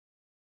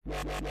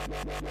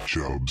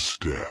Chub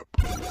Step.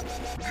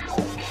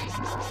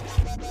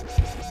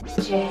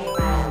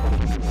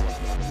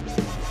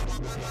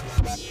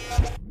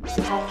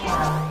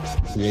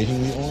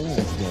 Creating the oil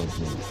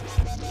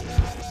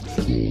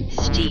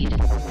Steed.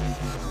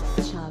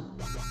 Chub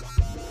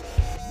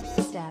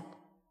Step.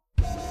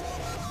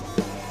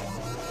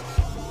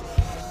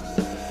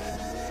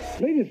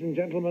 Ladies and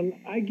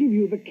gentlemen, I give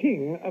you the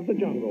king of the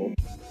jungle.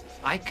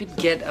 I could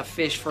get a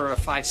fish for a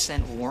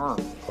 5-cent worm.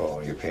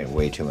 Oh, you're paying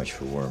way too much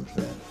for worms,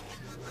 man.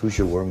 Who's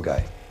your worm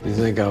guy? You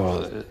think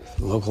I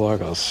look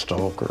like a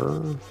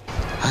stalker?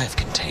 I have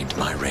contained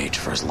my rage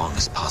for as long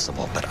as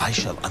possible, but I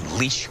shall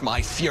unleash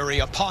my fury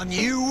upon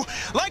you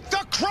like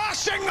the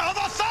crashing of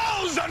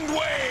 1,000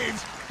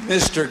 waves!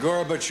 Mr.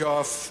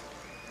 Gorbachev,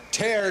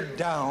 tear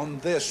down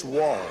this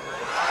wall.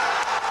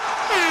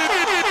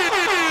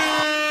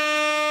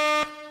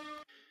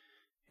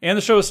 And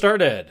the show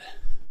started.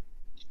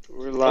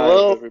 We're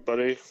live,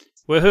 everybody.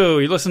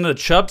 Woohoo! You listen to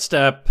Chub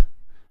Step.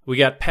 We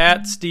got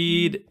Pat,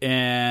 Steed,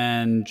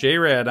 and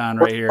J-Rad on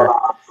right here.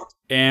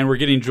 And we're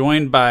getting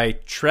joined by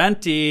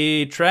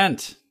Trenty.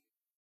 Trent.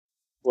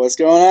 What's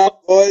going on,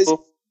 boys?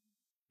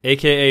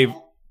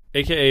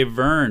 AKA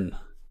Vern.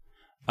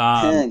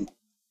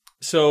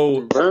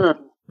 So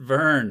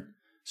Vern.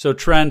 So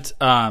Trent,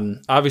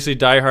 obviously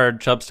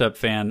diehard Chub Step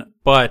fan,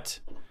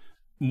 but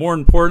more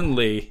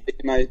importantly,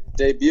 my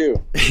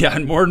debut. Yeah,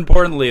 and more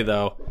importantly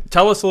though,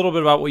 tell us a little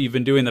bit about what you've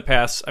been doing the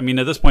past. I mean,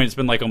 at this point, it's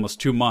been like almost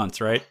 2 months,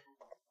 right?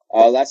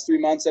 Last 3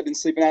 months, I've been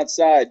sleeping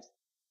outside.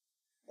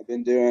 I've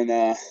been doing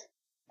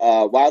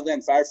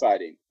wildland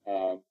firefighting.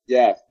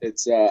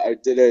 It's I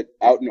did it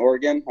out in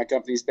Oregon. My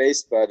company's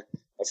based, but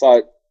I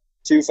fought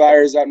 2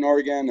 fires out in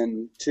Oregon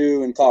and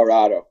 2 in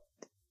Colorado.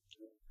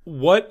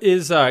 What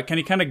is? Can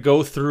you kind of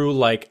go through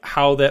like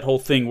how that whole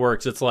thing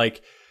works? It's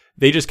like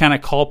they just kind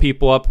of call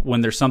people up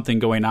when there's something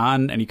going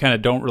on, and you kind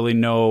of don't really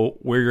know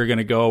where you're going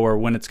to go or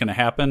when it's going to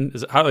happen.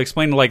 Is it, how to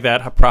explain like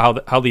that?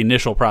 How the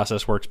initial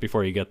process works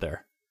before you get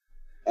there?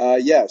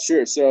 Yeah,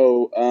 sure.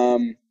 So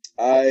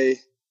my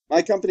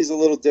company's a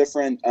little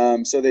different.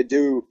 So they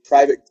do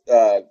private.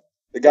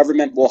 The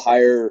government will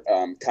hire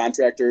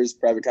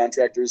private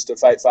contractors to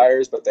fight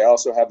fires, but they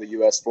also have the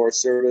U.S.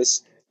 Forest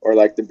Service or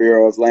like the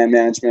Bureau of Land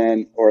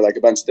Management or like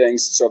a bunch of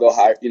things. So they'll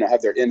hire,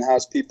 have their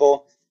in-house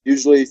people,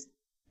 usually,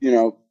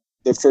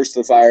 the first to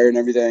the fire and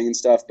everything and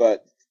stuff.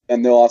 But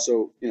then they'll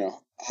also,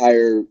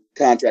 hire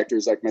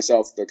contractors like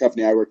myself, the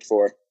company I worked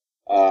for.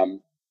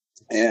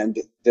 And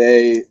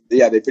they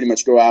pretty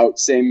much go out,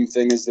 same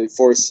thing as the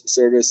Forest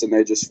Service, and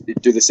they just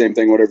do the same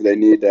thing, whatever they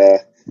need,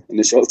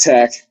 initial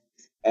attack,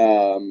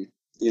 mopping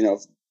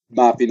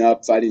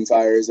up, fighting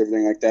fires,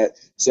 everything like that.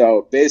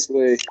 So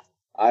basically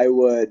I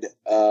would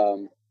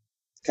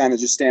kind of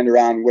just stand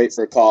around and wait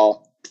for a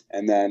call.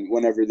 And then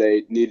whenever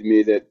they needed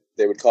me, that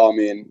they would call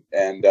me.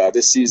 And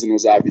this season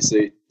was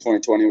obviously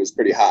 2020 was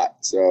pretty hot.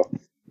 So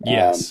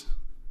yes,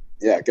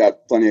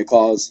 got plenty of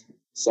calls,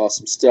 saw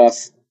some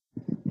stuff.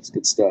 It's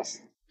good stuff.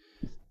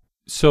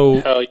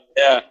 So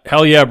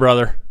hell yeah,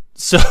 brother.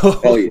 So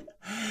hell yeah.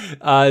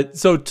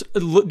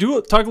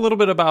 Talk a little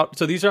bit about.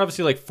 So these are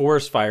obviously like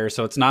forest fires,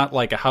 so it's not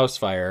like a house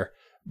fire.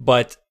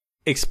 But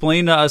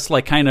explain to us,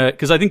 like, kind of,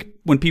 because I think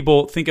when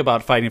people think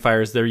about fighting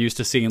fires, they're used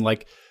to seeing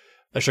like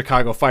a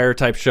Chicago Fire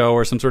type show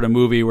or some sort of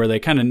movie where they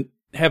kind of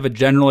have a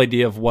general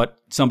idea of what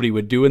somebody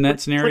would do in that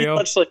scenario. Pretty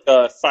much like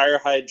a fire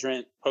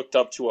hydrant hooked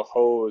up to a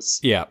hose.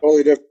 Yeah,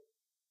 totally different.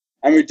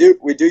 I mean,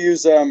 we do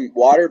use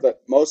water,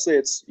 but mostly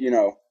it's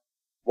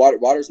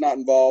water's not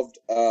involved.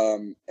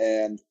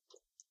 And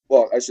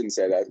well, I shouldn't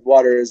say that.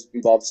 Water is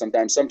involved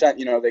sometimes.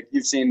 Sometimes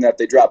you've seen that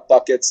they drop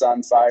buckets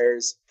on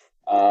fires.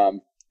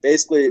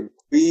 Basically,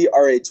 we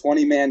are a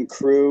 20-man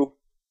crew,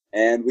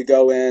 and we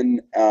go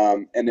in.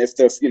 And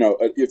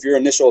if your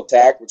initial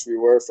attack, which we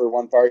were for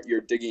one part,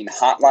 you're digging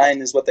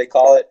hotline is what they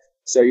call it.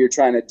 So you're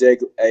trying to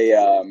dig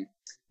a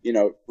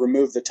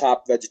remove the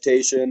top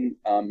vegetation,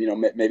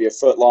 maybe a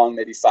foot long,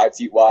 maybe 5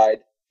 feet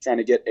wide, trying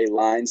to get a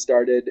line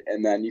started.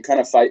 And then you kind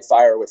of fight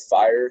fire with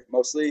fire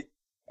mostly.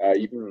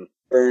 You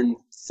burn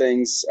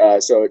things. When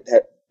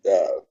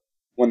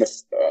the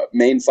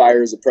main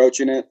fire is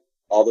approaching it,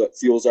 all the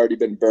fuel's already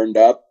been burned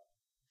up.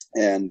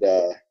 And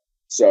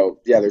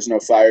there's no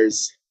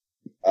fires,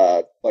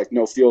 like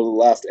no fuel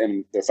left,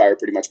 and the fire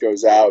pretty much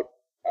goes out.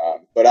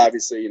 But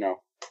obviously,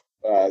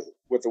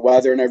 with the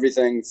weather and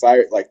everything,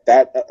 fire like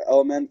that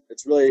element,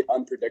 it's really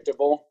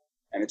unpredictable,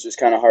 and it's just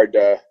kind of hard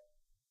to.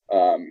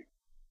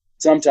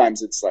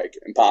 Sometimes it's like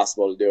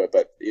impossible to do it,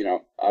 but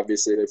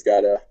obviously they've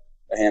got a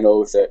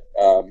handle with it.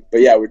 But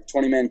yeah, we're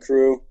 20-man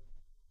crew,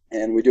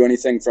 and we do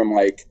anything from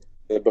like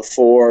the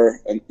before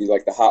and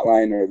like the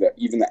hotline or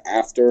even the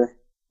after.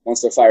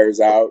 Once the fire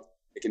is out,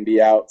 it can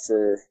be out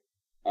for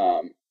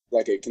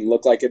like it can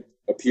look like it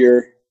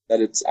appear that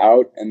it's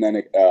out, and then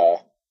it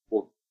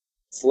will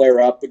flare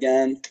up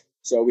again.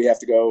 So we have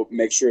to go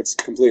make sure it's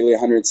completely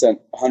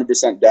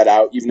 100% dead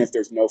out, even if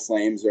there's no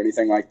flames or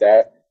anything like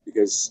that,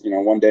 because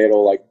one day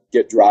it'll like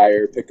get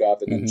drier, pick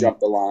up, and then jump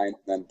the line,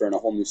 and then burn a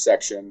whole new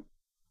section.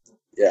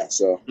 Yeah,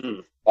 so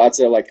lots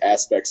of like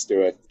aspects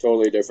to it.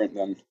 Totally different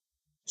than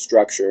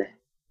structure.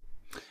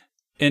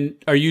 And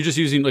are you just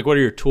using, like, what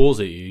are your tools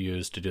that you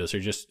use to do this? Are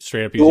you just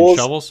straight up using Tools,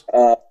 shovels?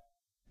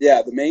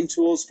 Yeah, the main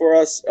tools for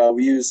us,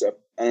 we use, I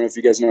don't know if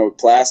you guys know what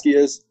Pulaski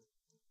is.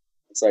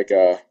 It's like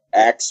a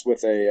axe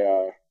with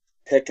a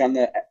pick on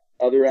the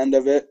other end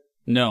of it.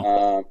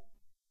 No.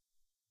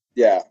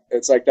 Yeah,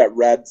 it's like that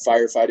red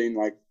firefighting,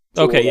 like.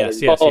 Okay,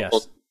 yes. Yeah.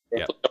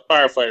 The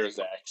firefighter's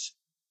axe.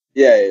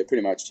 Yeah,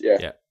 pretty much,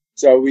 yeah.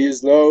 So we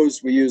use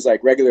those. We use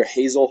like regular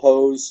hazel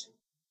hose,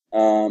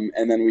 and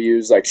then we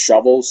use like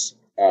shovels.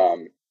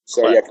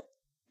 Yeah,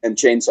 and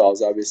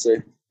chainsaws,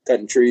 obviously,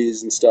 cutting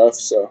trees and stuff.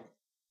 So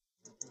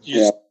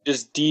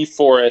just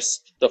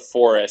deforest the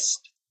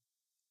forest.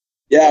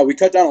 Yeah, we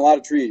cut down a lot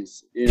of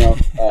trees.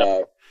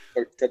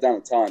 Cut down a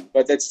ton,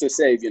 but that's to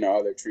save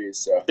other trees.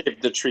 So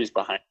Save the trees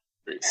behind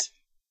the trees.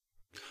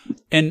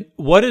 And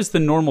what is the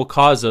normal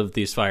cause of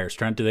these fires,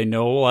 Trent? Do they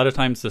know a lot of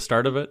times the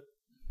start of it?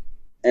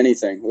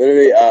 Anything,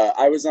 literally.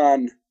 I was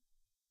on.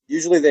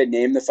 Usually they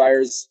name the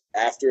fires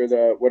after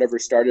the whatever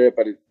started it,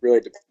 but it really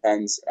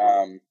depends.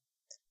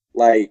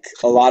 Like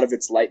a lot of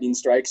it's lightning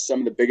strikes. Some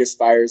of the biggest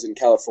fires in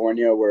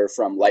California were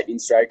from lightning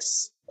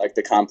strikes, like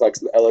the complex,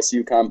 the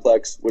LSU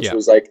complex, which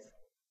was like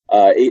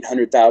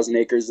 800,000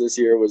 acres this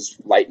year was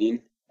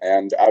lightning.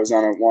 And I was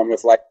on one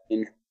with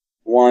lightning.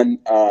 One,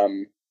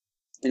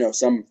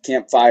 some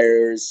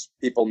campfires,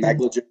 people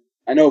negligent.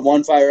 I know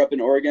one fire up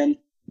in Oregon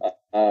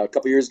a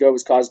couple years ago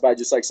was caused by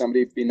just like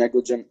somebody being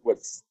negligent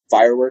with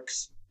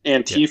fireworks.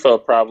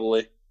 Antifa,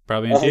 probably.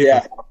 Probably Antifa. Oh,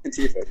 yeah,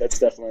 Antifa. That's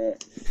definitely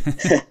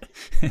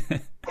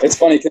it. It's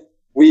funny because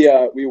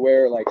we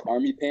wear like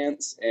army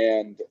pants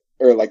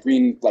or like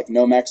green like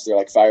Nomex. They're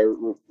like fire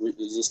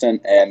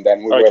resistant, and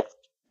then we wear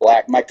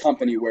black. My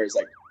company wears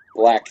like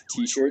black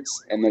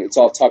T-shirts, and then it's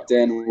all tucked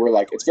in. We're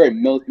like it's very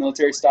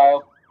military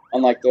style,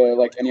 unlike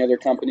any other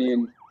company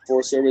in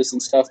Forest Service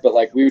and stuff. But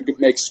like we would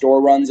make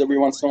store runs every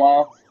once in a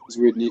while because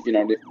we would need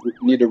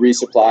to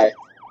resupply.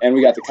 And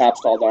we got the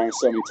cops called on us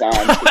so many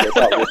times. They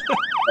thought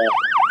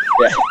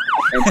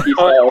and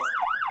people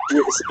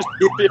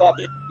thought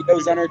it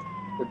was entered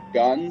for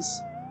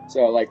guns.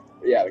 So,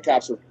 the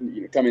cops were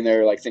coming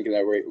there, thinking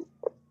that we're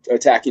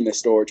attacking the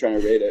store, trying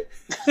to raid it.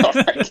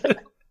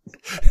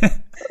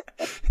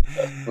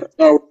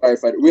 No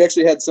firefighter. We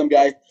actually had some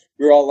guy.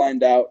 We were all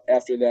lined out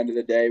after the end of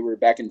the day. We were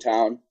back in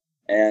town,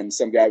 and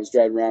some guy was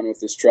driving around with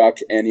his truck,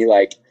 and he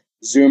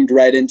zoomed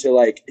right into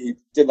he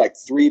did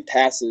 3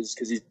 passes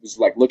because he was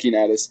looking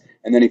at us,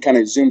 and then he kind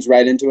of zooms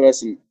right into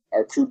us, and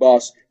our crew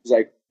boss was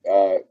like,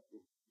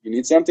 "You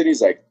need something?"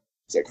 He's like,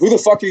 "Who the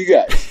fuck are you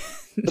guys?"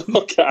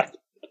 Oh God!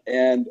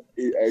 And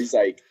he's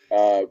like,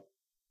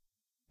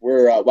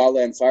 "We're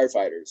wildland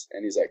firefighters,"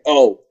 and he's like,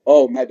 "Oh,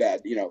 my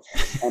bad.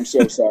 I'm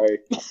so sorry."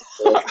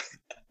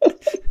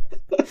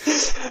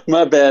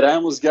 My bad. I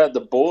almost got the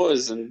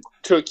boys and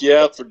took you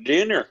out for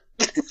dinner.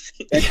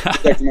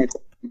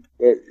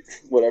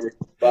 Whatever.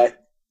 Bye.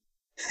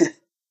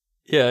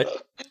 Yeah.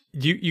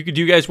 Do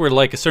you guys wear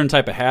a certain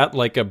type of hat,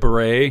 like a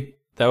beret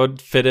that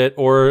would fit it,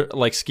 or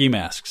ski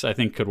masks? I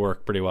think could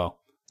work pretty well.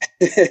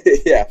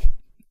 Yeah.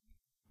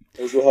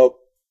 Those will help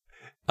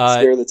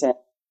scare the time.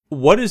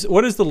 What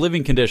is the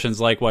living conditions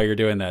like while you're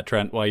doing that,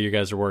 Trent? While you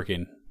guys are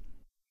working?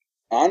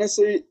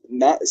 Honestly,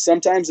 not.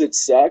 Sometimes it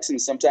sucks,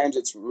 and sometimes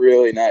it's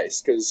really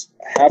nice. Because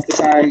half the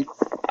time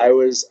I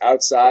was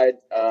outside,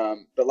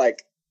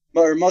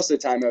 or most of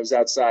the time I was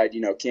outside,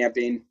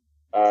 camping,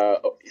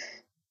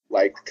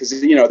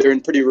 because they're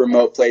in pretty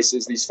remote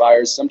places. These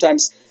fires.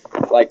 Sometimes,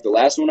 the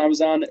last one I was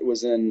on, it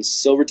was in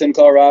Silverton,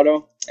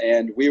 Colorado,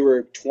 and we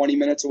were 20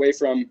 minutes away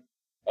from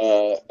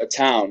a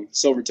town,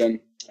 Silverton.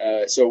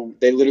 So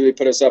they literally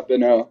put us up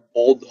in a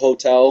old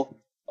hotel,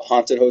 a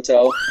haunted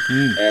hotel,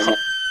 and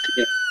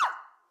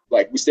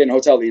we stayed in a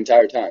hotel the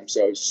entire time.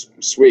 So it was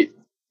sweet.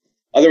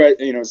 Otherwise,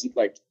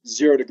 it's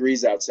 0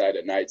 degrees outside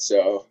at night,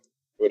 so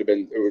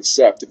it would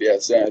suck to be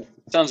outside.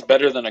 Sounds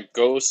better than a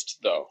ghost,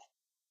 though.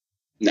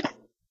 No.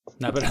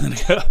 Not better than a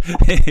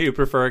ghost. You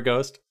prefer a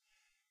ghost?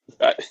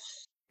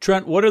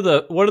 Trent, what are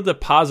the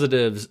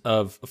positives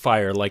of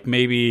fire?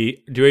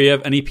 Maybe, do you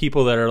have any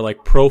people that are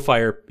pro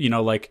fire,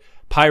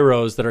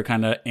 pyros that are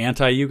kind of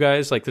anti you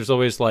guys? There's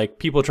always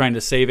people trying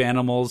to save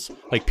animals,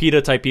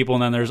 PETA type people,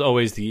 and then there's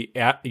always the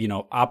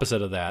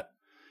opposite of that,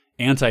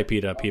 anti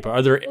PETA people.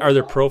 Are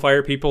there pro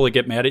fire people that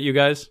get mad at you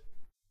guys?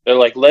 They're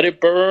like, let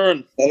it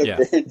burn. Let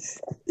it burn.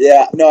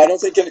 Yeah, no, I don't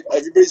think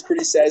everybody's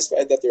pretty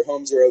satisfied that their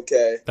homes are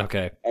okay.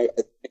 Okay. I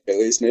think at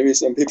least maybe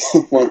some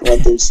people want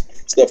their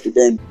stuff to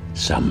burn.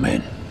 Some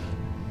men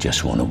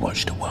just want to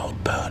watch the world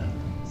burn.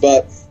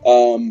 But,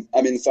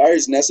 fire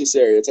is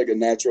necessary. It's a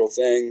natural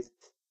thing.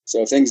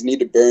 So things need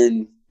to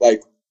burn.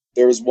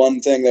 There was one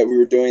thing that we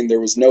were doing. There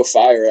was no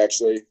fire,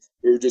 actually.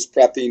 We were just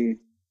prepping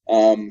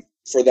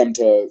for them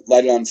to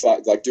light it on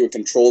fire, do a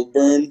controlled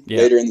burn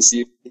later in the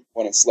season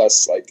when it's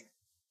less,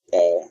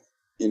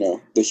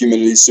 the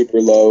humidity is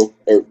super low,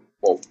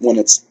 when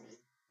it's,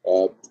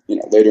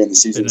 later in the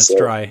season. And it's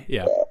dry,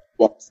 yeah.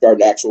 Start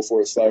an actual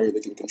forest fire, they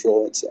can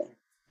control it, so.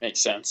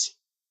 Makes sense.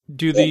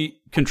 Do the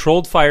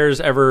controlled fires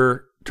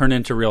ever turn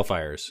into real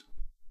fires?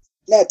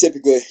 Not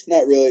typically,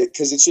 not really,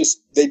 because it's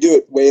just they do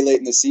it way late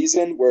in the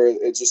season where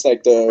it's just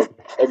like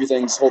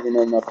everything's holding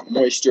enough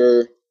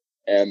moisture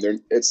and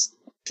it's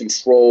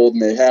controlled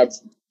and they have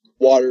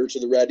water to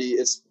the ready.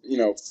 It's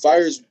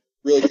fires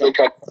really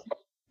come.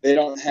 They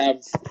don't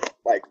have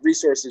like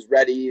resources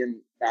ready and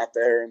out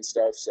there and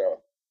stuff, so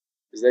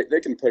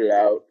they can put it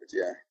out. But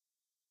yeah,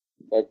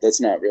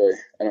 that's not really,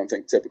 I don't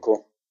think,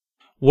 typical.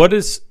 What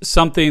is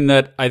something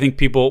that I think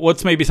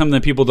what's maybe something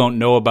that people don't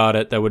know about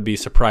it that would be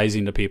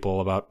surprising to people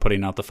about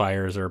putting out the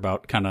fires or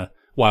about kind of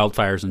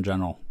wildfires in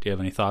general? Do you have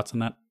any thoughts on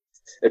that?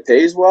 It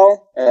pays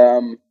well,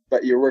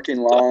 but you're working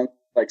long,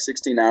 like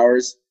 16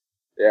 hours.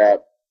 Yeah,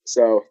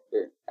 so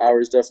the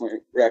hours definitely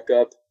rack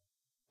up.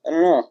 I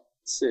don't know.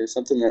 Let's see,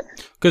 something that...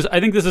 Because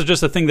I think this is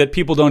just a thing that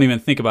people don't even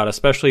think about,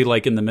 especially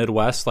like in the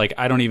Midwest. Like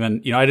I didn't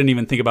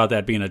even think about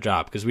that being a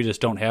job because we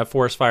just don't have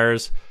forest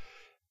fires.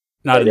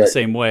 Not in the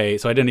same way.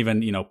 So I didn't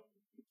even,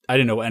 I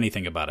didn't know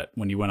anything about it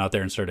when you went out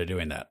there and started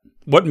doing that.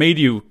 What made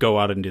you go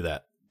out and do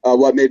that?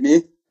 What made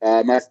me?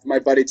 My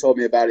buddy told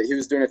me about it. He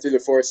was doing it through the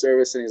Forest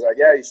Service, and he's like,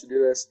 yeah, you should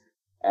do this.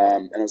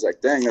 And I was like,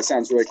 dang, that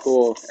sounds really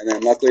cool. And then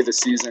luckily the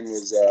season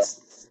was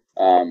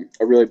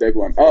a really big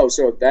one. Oh,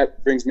 so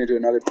that brings me to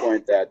another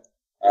point that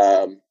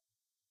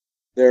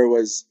there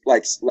was,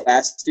 like,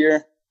 last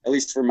year, at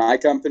least for my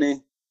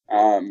company,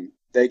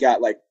 they got,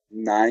 like,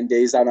 9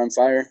 days out on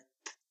fire.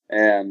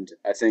 And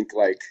I think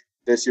like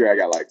this year I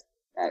got like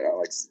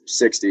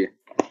 60.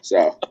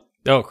 So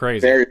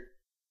crazy.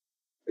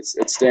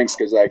 It stinks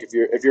because like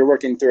if you're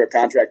working through a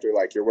contractor,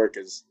 like your work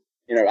is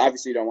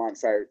obviously you don't want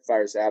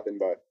fires to happen,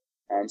 but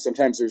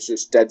sometimes there's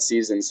just dead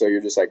season, so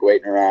you're just like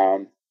waiting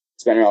around,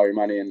 spending all your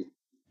money, and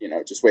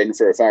just waiting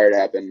for a fire to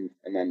happen,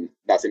 and then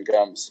nothing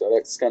comes. So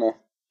it's kind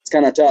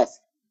of tough.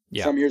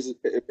 Yeah. Some years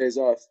it pays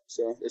off.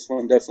 So this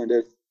one definitely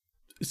did.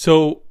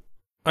 So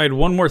I had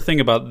one more thing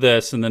about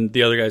this, and then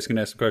the other guys can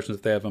ask some questions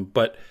if they have them.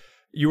 But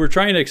you were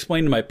trying to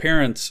explain to my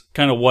parents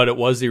kind of what it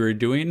was they were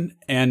doing,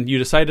 and you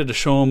decided to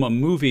show them a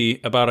movie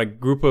about a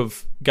group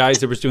of guys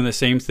that was doing the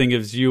same thing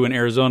as you in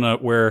Arizona,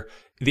 where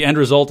the end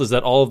result is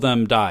that all of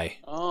them die.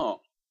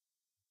 Oh.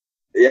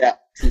 Yeah,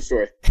 true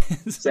story.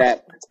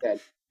 Sad. It's sad.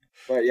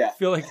 But yeah, I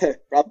feel like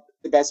probably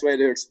the best way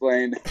to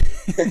explain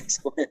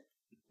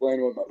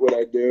what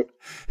I do.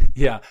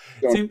 Yeah,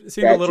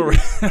 seemed a little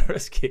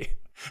risky.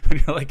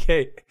 And you're like,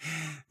 hey,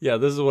 yeah,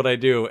 this is what I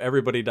do.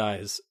 Everybody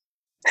dies.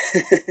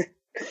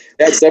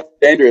 That's definitely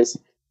dangerous.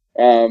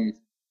 I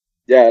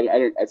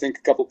think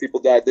a couple people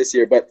died this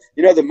year, but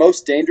the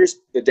most dangerous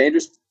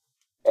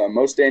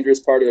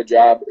part of the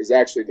job is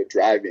actually the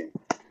driving,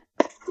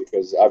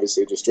 because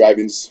obviously just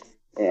driving's,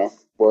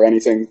 where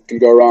anything can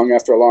go wrong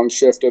after a long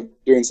shift of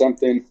doing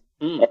something.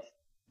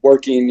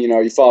 Working,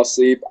 you fall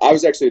asleep. I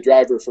was actually a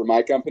driver for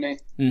my company,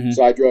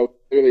 so I drove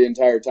through the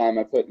entire time.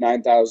 I put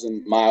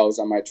 9,000 miles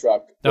on my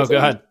truck. Oh,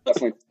 God.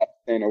 Definitely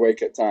staying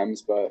awake at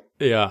times, but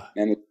yeah.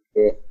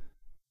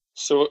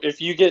 So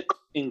if you get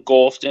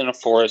engulfed in a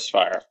forest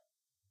fire,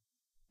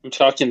 I'm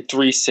talking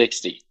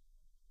 360.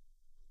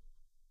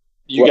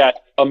 You got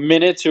a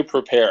minute to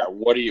prepare.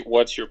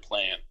 What's your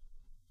plan?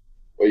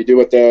 Well, you do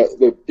what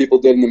the people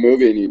did in the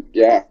movie, and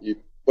you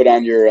put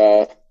on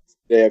your.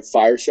 They have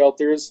fire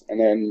shelters, and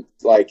then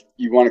like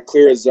you want to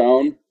clear a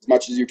zone as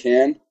much as you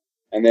can,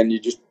 and then you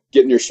just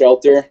get in your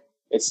shelter.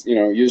 It's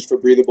used for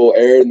breathable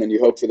air, and then you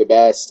hope for the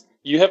best.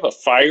 You have a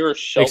fire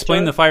shelter?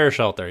 Explain the fire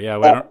shelter. Yeah,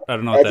 I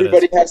don't know what that is.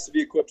 Everybody has to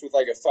be equipped with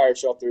like a fire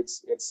shelter.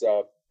 It's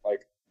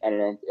like I don't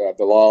know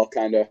the law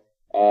kind of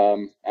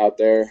out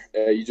there.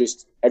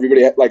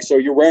 Everybody so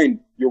you're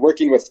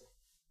working with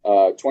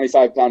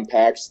 25-pound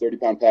packs,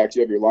 30-pound packs.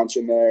 You have your lunch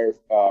in there,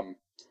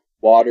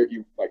 water.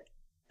 You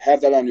have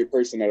that on your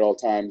person at all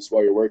times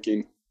while you're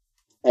working,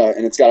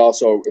 and it's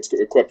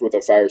equipped with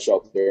a fire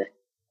shelter.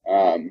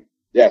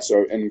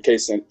 So in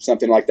case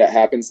something like that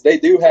happens, they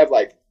do have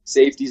like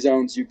safety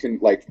zones you can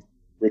like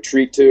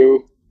retreat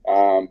to,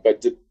 but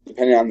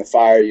depending on the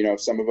fire,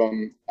 some of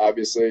them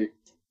obviously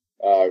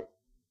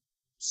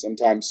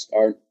sometimes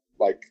aren't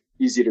like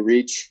easy to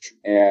reach,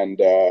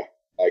 and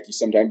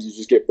sometimes you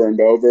just get burned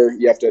over.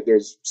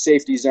 There's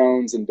safety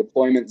zones and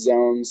deployment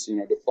zones.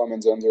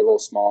 Deployment zones are a little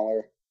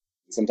smaller.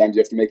 Sometimes you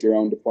have to make your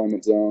own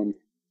deployment zone,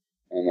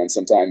 and then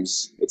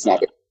sometimes it's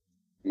not.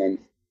 And then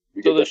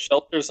so the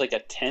shelter's like a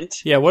tent.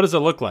 Yeah, what does it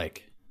look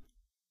like?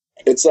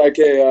 It's like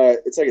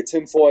a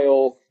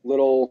tinfoil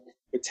little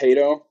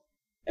potato,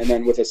 and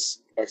then with a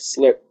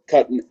slit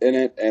cut in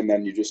it, and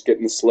then you just get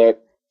in the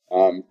slit,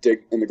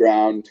 dig in the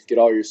ground, get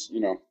all your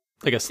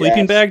like a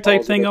sleeping bag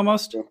type thing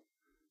almost.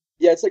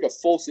 Yeah, it's like a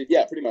full sleep.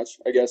 Yeah, pretty much,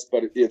 I guess,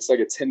 but it's like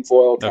a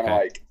tinfoil kind of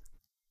like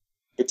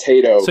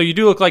potato. So you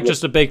do look like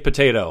just a baked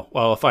potato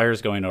while a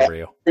fire's going over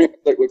you. Look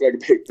like a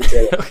baked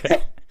potato.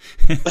 Okay.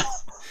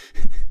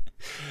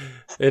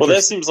 Well,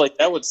 that seems like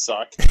that would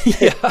suck.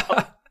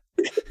 Yeah.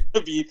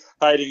 To be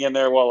hiding in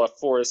there while a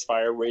forest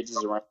fire rages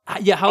around.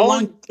 How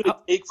long could it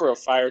take for a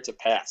fire to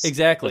pass?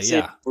 Exactly. Let's say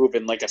it's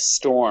moving like a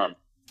storm.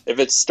 If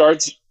it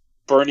starts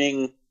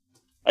burning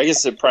I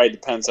guess it probably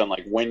depends on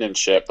like wind and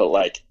shit, but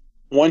like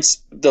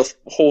once the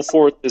whole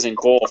forest is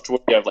engulfed,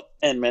 what do you have, like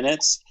 10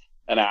 minutes,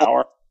 an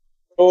hour?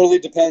 Totally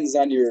depends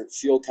on your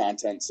fuel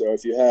content. So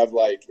if you have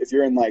if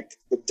you're in like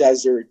the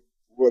desert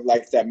with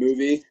like that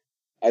movie,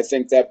 I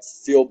think that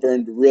fuel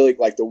burned really,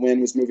 like the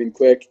wind was moving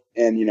quick.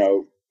 And,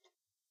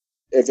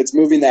 if it's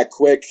moving that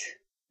quick,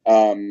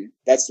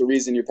 that's the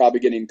reason you're probably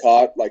getting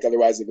caught. Like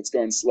otherwise, if it's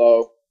going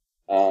slow,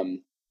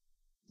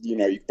 you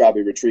could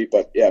probably retreat.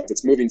 But yeah, if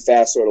it's moving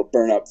fast, so it'll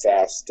burn up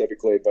fast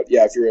typically. But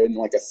yeah, if you're in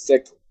like a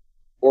thick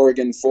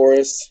Oregon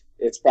forest,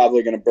 it's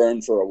probably going to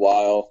burn for a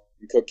while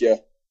and cook you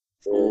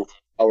for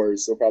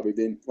hours. There'll probably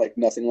be like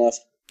nothing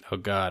left. Oh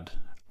God.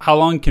 How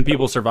long can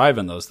people survive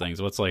in those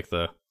things? What's like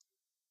the...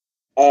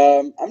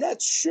 I'm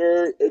not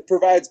sure. It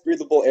provides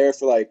breathable air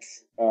for like,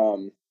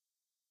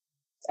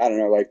 I don't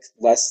know, like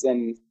less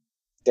than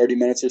 30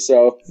 minutes or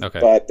so. Okay.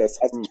 But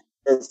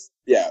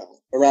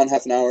around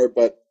half an hour.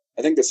 But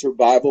I think the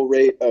survival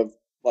rate of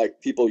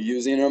like people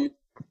using them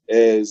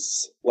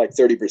is like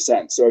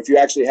 30%. So if you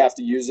actually have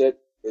to use it,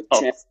 the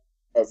chance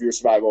of your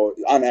survival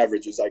on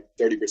average is like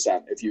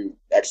 30% if you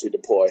actually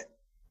deploy.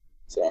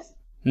 So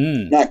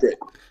not great.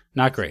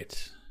 Not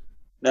great.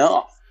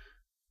 No.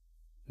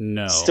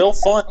 Still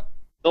fun.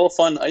 Still a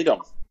fun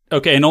item.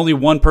 Okay, and only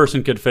one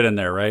person could fit in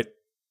there, right?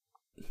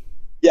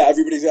 Yeah,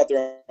 everybody's got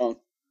their own.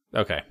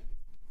 Okay.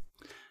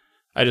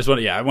 I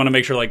want to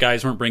make sure like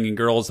guys weren't bringing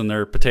girls in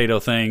their potato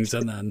things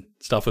and then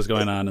stuff was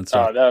going on and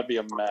stuff. Oh, that would be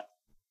a mess.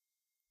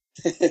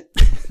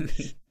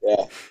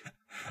 Yeah.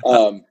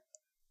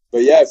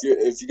 But yeah,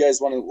 if you guys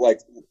want to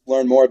like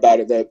learn more about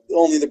it,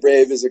 Only the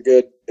Brave is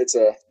definitely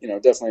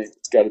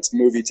it's got its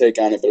movie take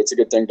on it, but it's a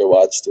good thing to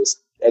watch.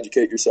 Just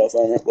educate yourself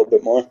on it a little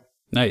bit more.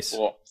 Nice.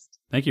 Cool.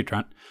 Thank you,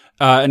 Trent.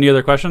 Any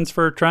other questions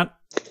for Trent?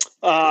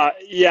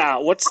 Yeah.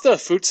 What's the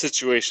food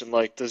situation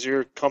like? Does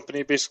your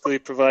company basically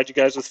provide you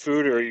guys with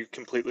food, or are you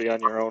completely on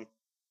your own?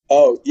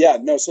 Oh yeah,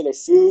 no. So the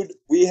food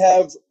we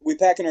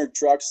pack in our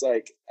trucks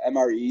like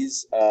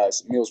MREs,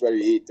 meals ready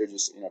to eat. They're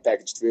just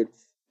packaged food.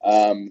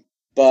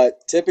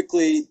 But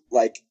typically,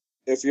 like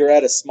if you're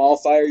at a small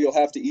fire, you'll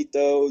have to eat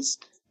those.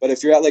 But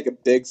if you're at like a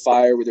big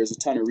fire where there's a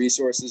ton of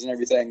resources and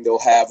everything, they'll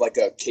have like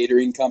a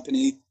catering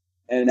company.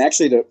 And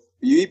actually,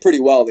 you eat pretty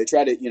well. They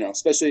try to,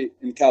 especially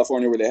in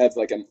California where they have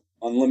like an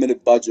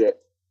unlimited budget,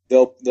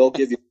 they'll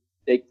give you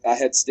steak. I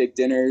had steak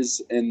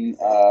dinners in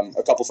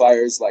a couple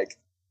fires, like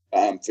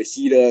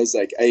fajitas.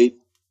 Like I ate,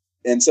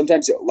 and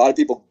sometimes a lot of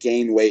people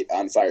gain weight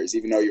on fires,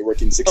 even though you're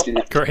working 16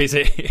 hours.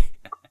 Crazy.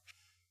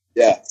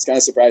 Yeah, it's kind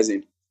of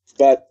surprising.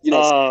 But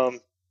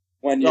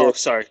when you're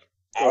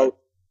out,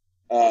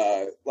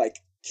 like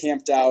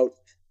camped out,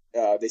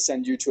 they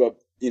send you to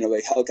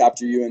they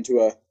helicopter you into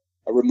a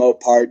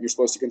remote part. You're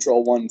supposed to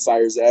control one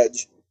fire's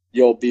edge.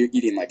 You'll be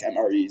eating like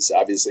MREs,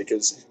 obviously,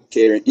 because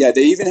catering. Yeah,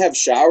 they even have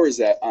showers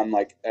at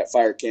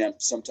fire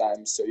camp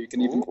sometimes, so you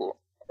can even.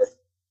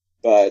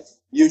 But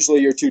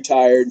usually, you're too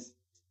tired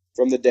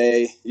from the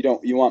day.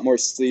 You want more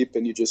sleep,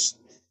 and you just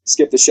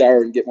skip the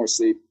shower and get more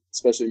sleep.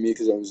 Especially me,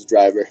 because I was a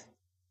driver.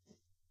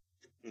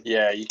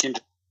 Yeah, you can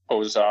just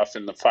hose off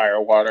in the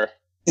fire water.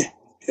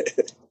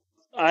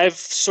 I've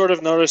sort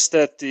of noticed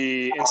that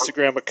the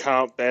Instagram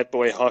account Bad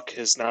Boy Huck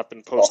has not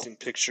been posting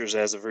pictures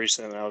as of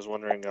recent, and I was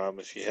wondering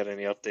if you had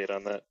any update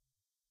on that.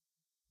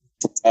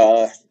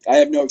 I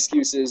have no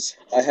excuses.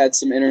 I had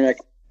some internet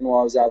while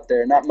I was out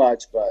there. Not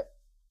much, but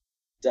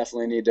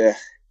definitely need to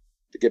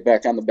get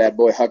back on the Bad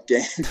Boy Huck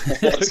game.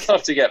 It's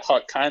tough to get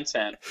Huck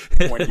content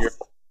when you're...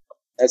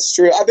 That's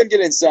true. I've been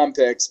getting some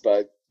pics,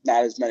 but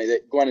not as many.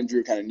 Gwen and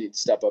Drew kind of need to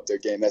step up their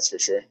game, that's for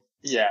sure.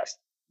 Yeah.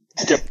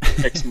 Get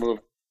pics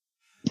moving.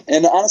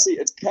 And honestly,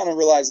 it kind of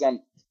relies on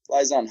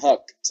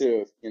Huck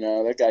too.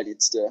 That guy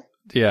needs to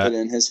put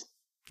in his.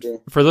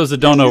 For those that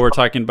don't know, we're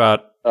talking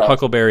about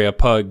Huckleberry, a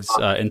pug's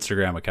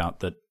Instagram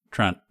account that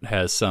Trent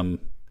has some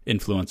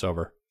influence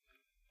over.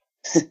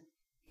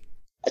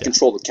 I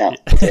control the account.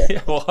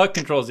 Okay. Well, Huck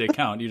controls the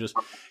account. You just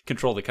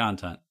control the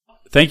content.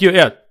 Thank you.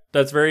 Yeah,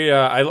 that's very.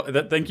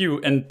 Thank you,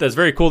 and that's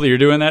very cool that you're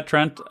doing that,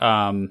 Trent.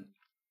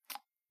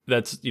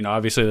 That's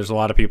obviously there's a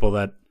lot of people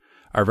that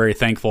are very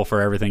thankful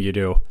for everything you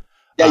do.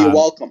 Yeah, you're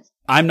welcome.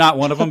 I'm not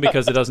one of them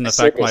because it doesn't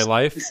affect my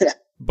life,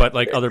 but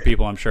like other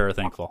people, I'm sure are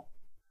thankful.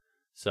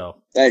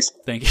 So thanks.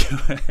 Thank you.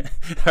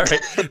 All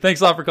right. Thanks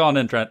a lot for calling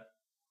in, Trent.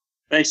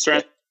 Thanks,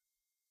 Trent.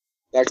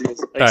 Talk to you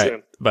guys. All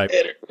right. Bye.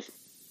 Later.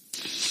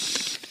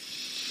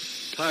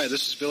 Hi,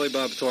 this is Billy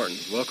Bob Thornton.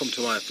 Welcome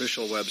to my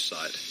official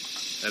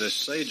website. And as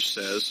Sage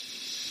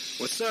says,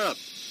 what's up?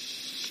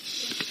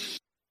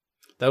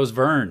 That was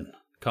Vern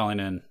calling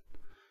in.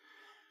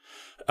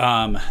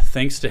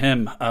 Thanks to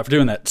him for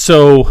doing that.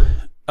 So,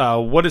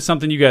 what is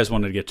something you guys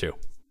wanted to get to?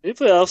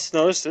 Anybody else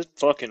noticed it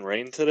fucking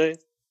rained today?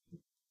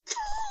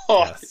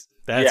 Yes,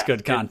 that's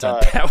good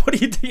content. What do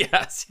you do?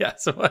 Yes.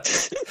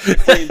 What?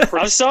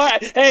 I'm sorry.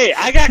 Hey,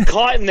 I got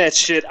caught in that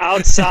shit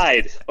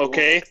outside,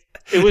 okay?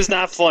 It was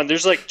not fun.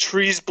 There's like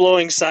trees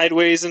blowing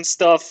sideways and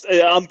stuff.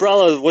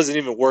 Umbrella wasn't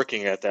even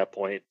working at that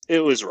point.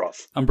 It was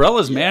rough.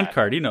 Umbrella's man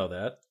card, you know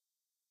that.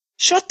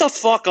 Shut the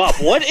fuck up.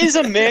 What is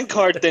a man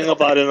card thing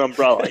about an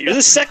umbrella? You're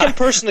the second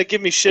person to give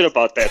me shit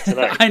about that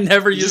tonight. I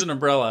never use an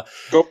umbrella.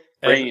 Go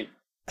rain.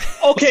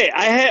 Okay,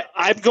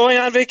 I'm going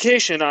on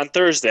vacation on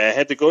Thursday. I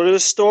had to go to the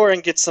store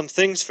and get some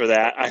things for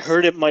that. I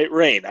heard it might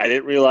rain. I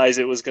didn't realize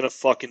it was going to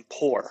fucking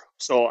pour.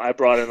 So I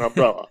brought an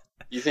umbrella.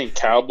 You think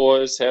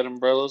cowboys had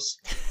umbrellas?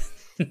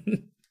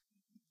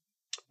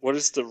 What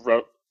is the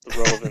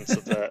relevance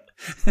of that?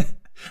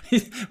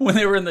 When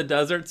they were in the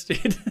desert,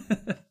 Steve.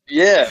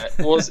 Yeah,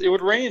 well, it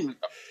would rain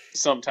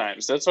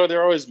sometimes. That's why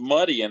they're always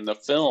muddy in the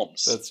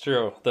films. That's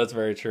true. That's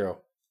very true.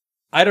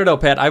 I don't know,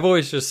 Pat.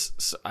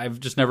 I've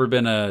just never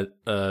been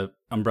a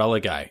umbrella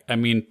guy. I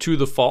mean, to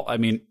the fault. I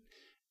mean,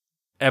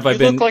 have I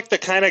been? You look like the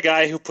kind of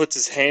guy who puts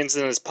his hands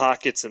in his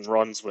pockets and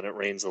runs when it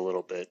rains a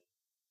little bit.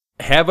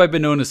 Have I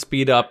been known to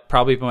speed up?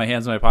 Probably put my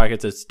hands in my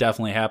pockets. It's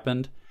definitely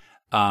happened.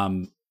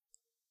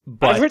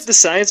 But I've heard the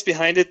science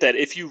behind it that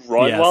if you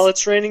run while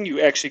it's raining,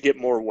 you actually get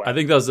more wet. I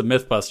think that was the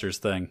MythBusters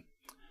thing.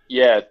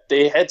 Yeah,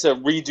 they had to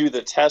redo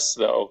the test,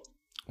 though.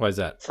 Why is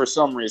that? For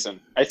some reason.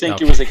 I think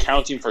it was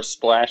accounting for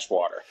splash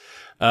water.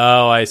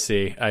 Oh, I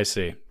see.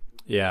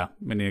 Yeah,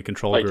 we need a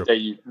control like group. That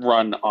you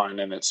run on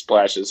and it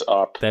splashes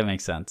up. That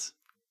makes sense.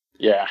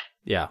 Yeah.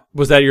 Yeah.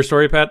 Was that your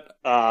story, Pat?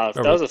 That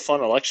was a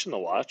fun election to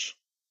watch.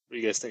 What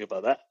do you guys think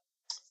about that?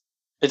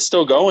 It's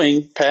still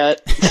going,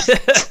 Pat.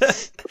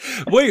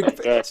 Wait,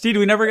 Steve,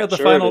 we never got the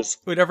final. It is.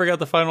 We never got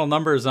the final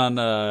numbers on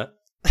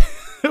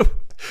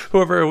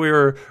whoever we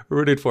were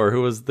rooting for.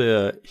 Who was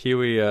the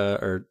Huey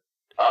or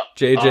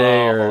JJ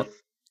or?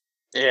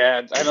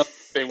 Yeah, I don't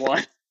think they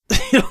won.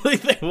 You don't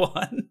think they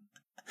won?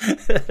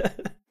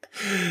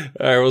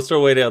 All right, we'll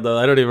still waiting on that.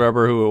 I don't even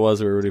remember who it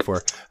was we were rooting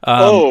for.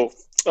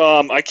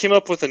 I came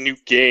up with a new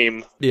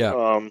game.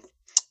 Yeah.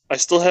 I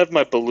still have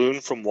my balloon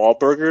from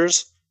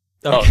Wahlburgers.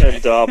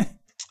 Okay. And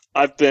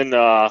I've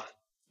been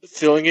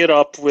filling it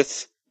up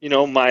with,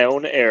 my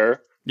own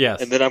air.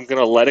 Yes. And then I'm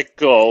going to let it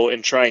go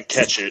and try and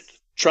catch it.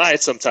 Try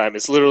it sometime.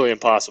 It's literally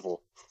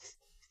impossible.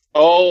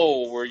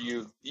 Oh, where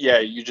you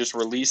just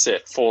release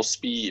it full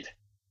speed.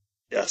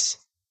 Yes.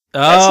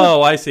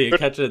 Oh, I see.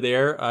 Catch it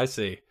there. I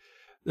see.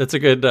 That's a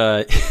good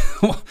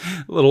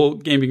little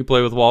game you can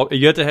play with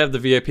You have to have the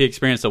VIP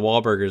experience at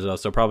Wahlburgers, though,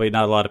 so probably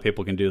not a lot of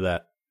people can do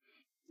that.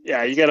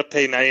 Yeah, you got to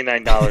pay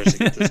 $99 to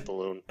get this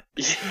balloon.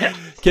 Yeah.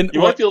 You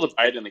might be able to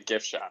buy it in the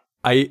gift shop.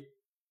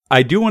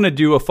 I do want to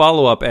do a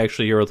follow-up,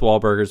 actually, here with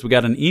Wahlburgers. We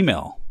got an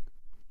email.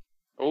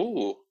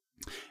 Ooh.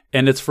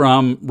 And it's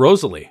from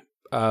Rosalie,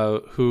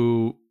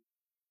 who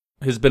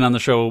has been on the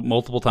show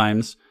multiple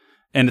times.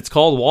 And it's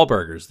called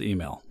Wahlburgers, the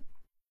email.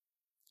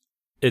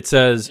 It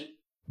says,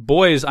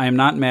 "Boys, I am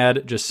not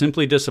mad, just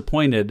simply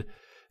disappointed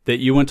that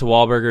you went to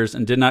Wahlburgers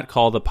and did not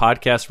call the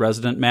podcast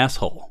resident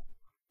masshole.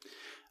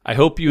 I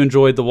hope you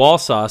enjoyed the wall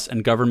sauce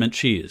and government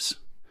cheese.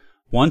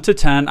 1 to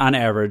 10 on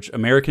average,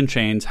 American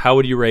chains, how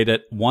would you rate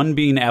it? 1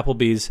 being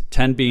Applebee's,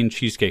 10 being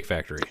Cheesecake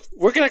Factory."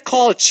 We're going to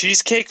call a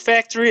Cheesecake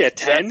Factory a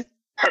 10?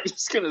 I'm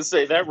just going to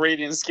say that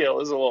rating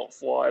scale is a little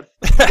flawed.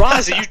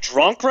 Roz, are you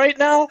drunk right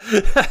now?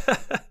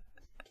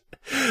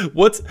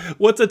 What's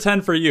a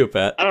 10 for you,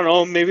 Pat? I don't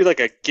know, maybe like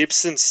a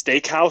Gibson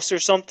Steakhouse or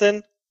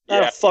something.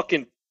 Not a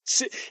fucking...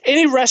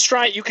 Any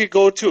restaurant you could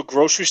go to a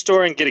grocery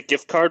store and get a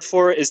gift card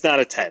for is not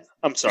a 10.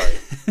 I'm sorry.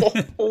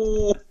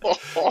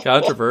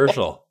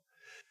 Controversial.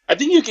 I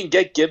think you can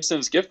get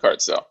Gibson's gift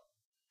cards, though.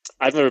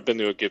 I've never been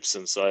to a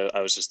Gibson, so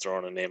I was just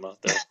throwing a name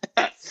out there.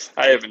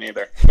 I haven't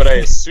either, but I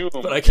assume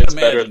but I can it's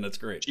imagine better it's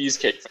great.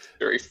 Cheesecake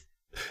Factory.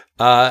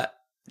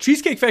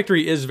 Cheesecake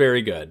Factory is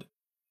very good.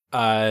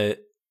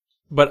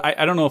 But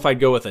I don't know if I'd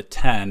go with a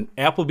 10.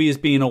 Applebee's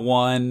being a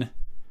 1.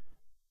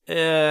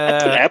 I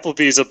put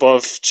Applebee's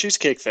above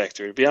Cheesecake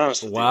Factory, to be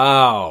honest with you.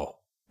 Wow.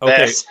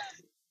 Okay.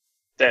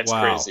 That's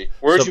Wow. crazy.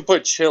 Where'd you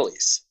put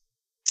Chili's?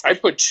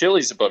 I'd put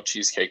Chili's above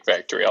Cheesecake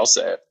Factory. I'll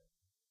say it.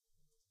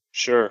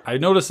 Sure. I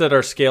noticed that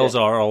our scales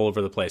are all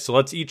over the place. So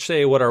let's each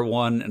say what our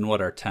 1 and what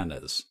our 10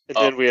 is. And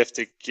then we have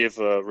to give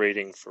a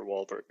rating for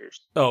Wahlburgers.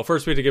 Oh,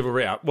 first we have to give a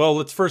rating. Well,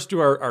 let's first do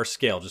our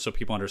scale, just so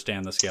people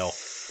understand the scale.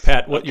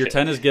 Pat, your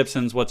 10 is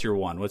Gibson's. What's your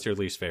 1? What's your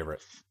least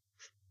favorite?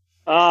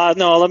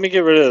 No, let me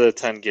get rid of the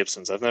 10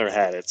 Gibsons. I've never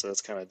had it, so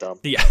that's kind of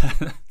dumb.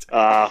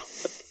 Yeah.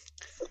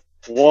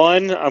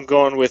 1, I'm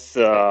going with,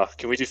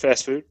 can we do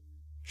fast food?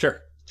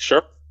 Sure.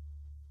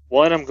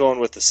 1, I'm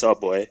going with the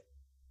Subway.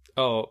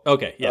 Oh,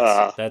 okay.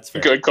 Yes, that's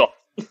fair. Good call.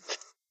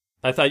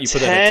 I thought you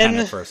put it at 10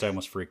 at first. I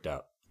almost freaked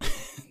out.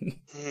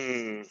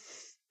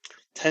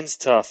 10's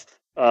tough.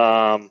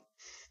 Because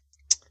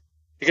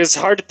it's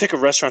hard to pick a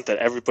restaurant that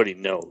everybody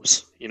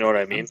knows. You know what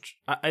I mean?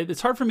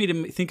 It's hard for me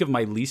to think of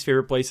my least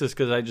favorite places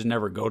because I just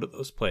never go to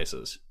those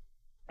places.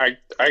 I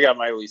got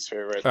my least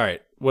favorite. All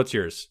right. What's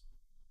yours?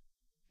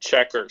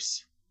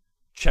 Checkers.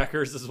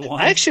 Checkers is 1?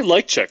 I actually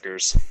like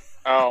Checkers.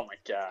 Oh, my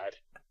God.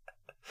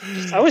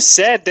 I was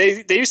sad.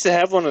 They used to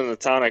have one in the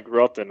town I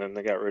grew up in, and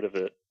they got rid of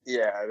it.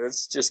 Yeah,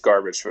 that's just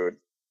garbage food.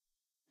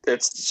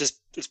 It's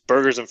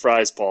burgers and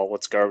fries, Paul.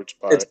 What's garbage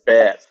about it? It's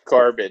bad.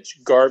 Garbage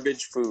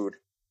food.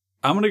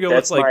 I'm going to go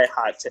That's with my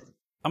hot take.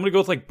 I'm gonna go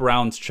with like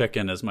Brown's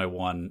Chicken as my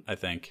one. I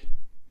think.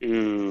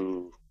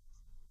 Ooh,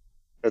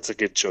 that's a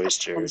good choice,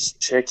 Jared.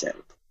 Chicken.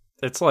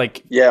 It's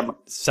like Yeah, my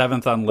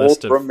 7th on old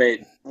list of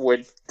roommate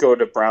would go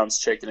to Brown's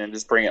Chicken and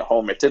just bring it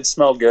home. It did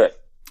smell good,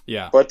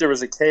 yeah. but there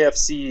was a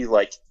KFC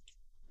like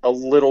a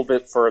little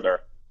bit further,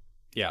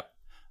 Yeah.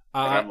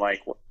 and I'm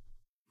like,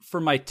 For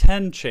my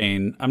 10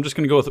 chain, I'm just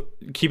going to go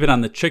with, keep it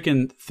on the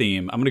chicken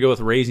theme. I'm going to go with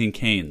Raising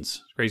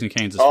Cane's. Raising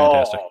Cane's is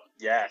fantastic. oh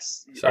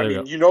yes. So I there you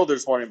mean, go. you know,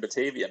 there's one in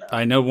Batavia now.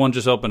 I know one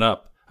just opened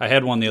up. I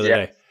had one the other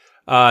Yeah. day.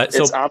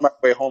 So It's on my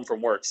way home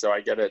from work, so I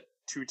get it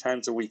 2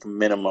 times a week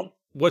minimum.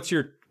 what's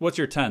your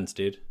 10s,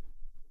 dude?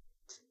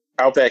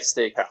 Outback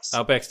Steakhouse.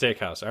 Outback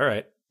Steakhouse. All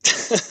right.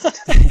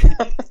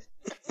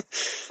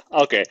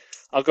 Okay,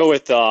 I'll go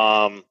with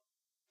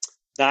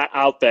not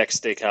Outback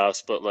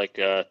Steakhouse, but like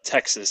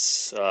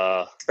Texas.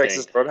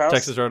 Texas thing. Roadhouse.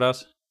 Texas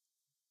Roadhouse.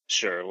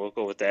 Sure, we'll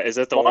go with that. Is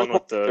that the Well, one I'm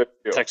with going the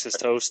with- Texas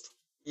toast?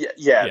 Yeah,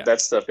 Yeah.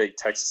 that's the big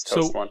Texas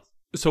toast one.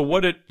 So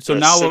what it? So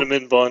The now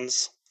cinnamon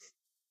buns.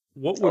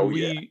 what would Oh,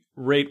 we yeah.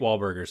 rate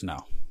Wahlburgers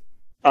now?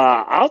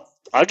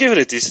 I'll give it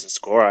a decent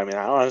score. I mean,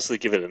 I'll honestly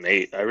give it an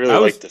 8. I really I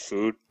was- like the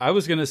food. I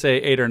was gonna say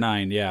 8 or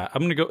 9. Yeah,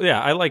 I'm gonna go. Yeah,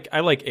 I like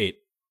 8.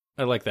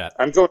 I like that.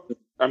 I'm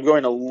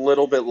going a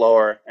little bit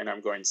lower, and I'm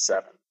going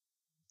 7.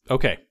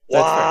 Okay.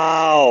 That's fair.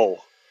 Wow.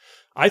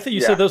 I think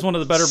you Yeah. said that was one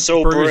of the better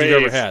So burgers brave.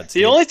 you've ever had. The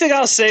Steve. only thing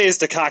I'll say is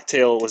the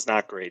cocktail was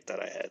not great that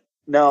I had.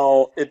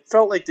 No, it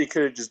felt like they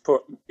could have just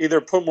put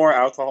more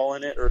alcohol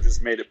in it or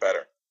just made it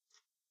better.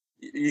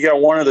 You got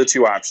one of the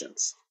two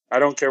options. I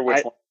don't care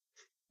which one.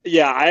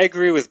 Yeah, I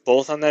agree with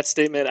both on that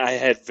statement. I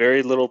had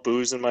very little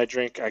booze in my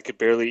drink. I could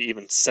barely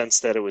even sense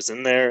that it was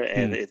in there,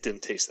 and it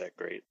didn't taste that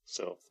great.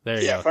 So There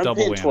you Yeah, go. if I'm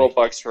Double paying whammy.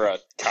 $12 for a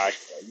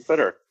cocktail, you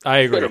better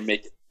I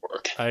make it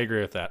work. I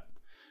agree with that.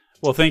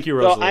 Well, thank you,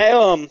 So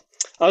Rosalie.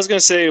 I was going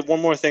to say one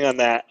more thing on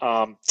that.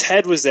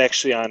 Ted was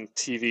actually on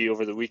TV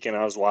over the weekend.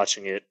 I was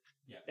watching it,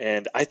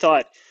 and I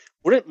thought,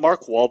 wouldn't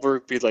Mark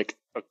Wahlberg be like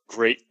a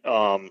great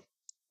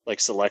like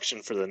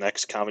selection for the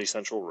next Comedy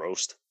Central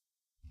roast?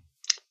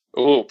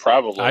 Oh,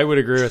 probably. I would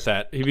agree with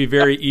that. He'd be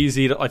very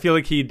easy to. I feel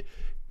like he'd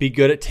be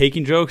good at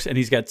taking jokes, and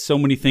he's got so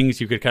many things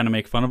you could kind of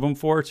make fun of him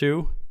for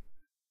too.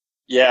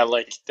 Yeah,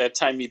 like that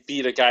time he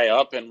beat a guy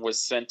up and was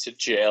sent to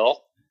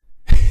jail.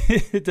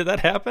 Did that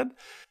happen?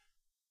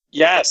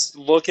 Yes,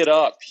 look it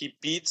up. He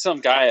beat some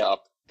guy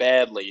up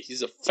badly.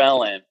 He's a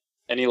felon,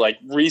 and he like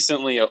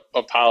recently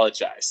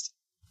apologized.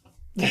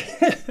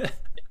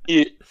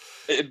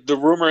 The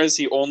rumor is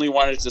he only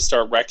wanted to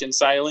start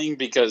reconciling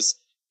because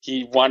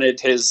he wanted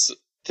his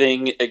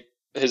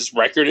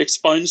record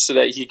expunged so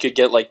that he could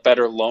get like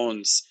better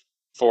loans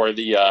for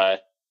the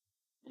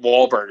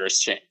Wahlburgers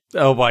chain.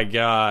 Oh my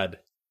god,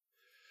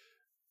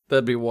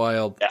 that'd be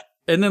wild. Yeah.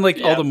 And then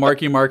Yeah, all the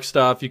Marky Mark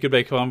stuff you could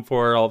make fun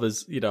for, all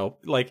this,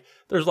 like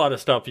there's a lot of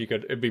stuff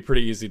it'd be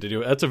pretty easy to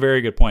do. That's a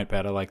very good point,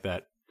 Pat. I like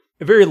that.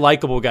 A very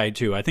likable guy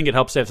too. I think it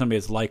helps to have somebody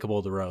that's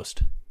likable to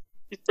roast.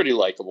 He's pretty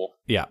likable.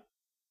 Yeah.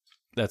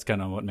 That's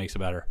kind of what makes it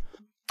better.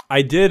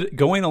 I did,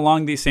 going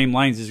along these same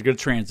lines, these are good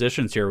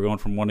transitions here. We're going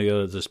from one to the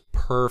other, just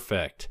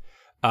perfect.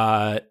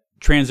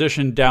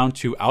 Transition down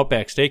to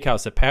Outback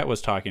Steakhouse that Pat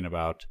was talking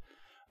about.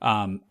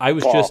 I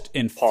was just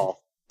in Paul.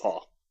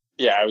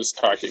 Yeah, I was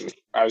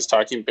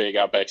talking big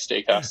Outback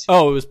Steakhouse.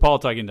 Oh, it was Paul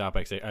talking to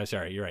Outback Steakhouse.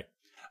 Sorry, you're right.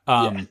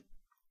 Yeah.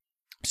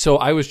 So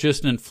I was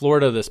just in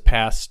Florida this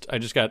past. I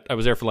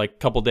was there for like a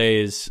couple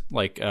days,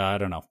 I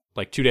don't know,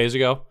 like 2 days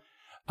ago.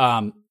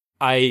 I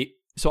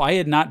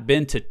had not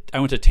been to. I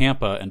went to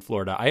Tampa in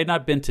Florida. I had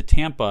not been to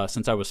Tampa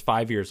since I was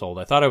 5 years old.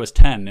 I thought I was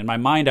 10. In my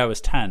mind, I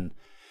was 10,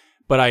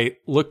 but I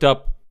looked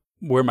up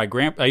where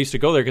I used to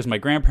go there because my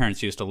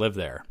grandparents used to live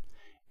there.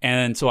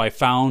 And so I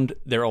found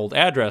their old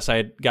address. I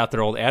had got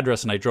their old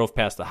address and I drove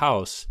past the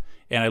house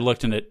and I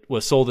looked and it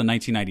was sold in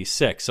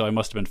 1996. So I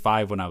must have been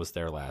 5 when I was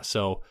there last.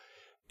 So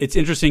it's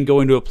interesting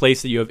going to a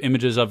place that you have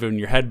images of in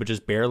your head, but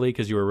just barely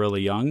because you were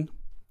really young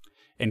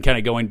and kind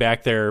of going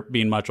back there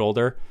being much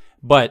older.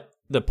 But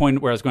the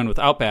point where I was going with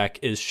Outback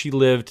is she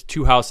lived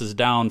 2 houses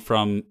down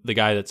from the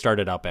guy that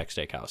started Outback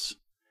Steakhouse.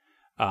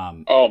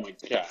 Oh my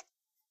God.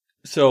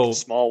 So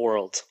small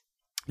world.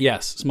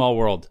 Yes. Small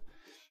world.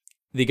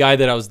 The guy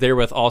that I was there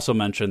with also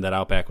mentioned that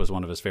Outback was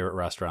one of his favorite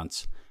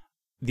restaurants.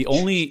 The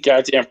only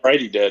goddamn right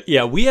he did.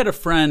 Yeah, we had a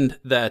friend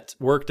that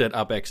worked at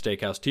Outback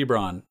Steakhouse,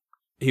 T-Braun.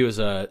 He was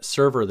a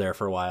server there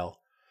for a while.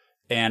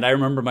 And I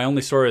remember my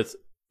only story with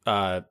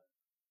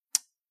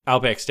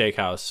Outback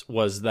Steakhouse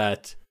was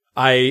that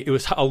it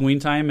was Halloween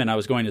time and I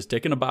was going as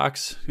Dick in a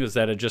Box because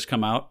that had just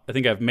come out. I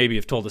think I've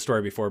told the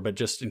story before, but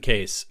just in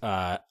case,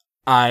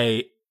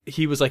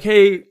 he was like,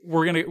 "Hey,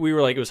 we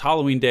were like, it was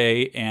Halloween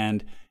day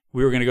and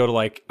we were going to go to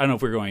I don't know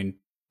if we were going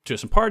to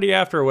some party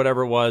after or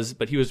whatever it was,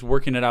 but he was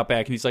working at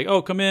Outback and he's like,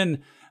 "Oh, come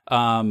in.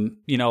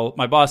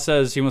 My boss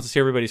says he wants to see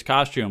everybody's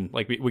costume."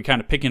 Like we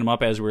kind of picking him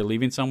up as we were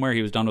leaving somewhere.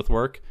 He was done with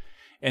work.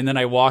 And then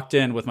I walked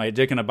in with my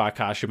Dick in a Box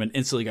costume and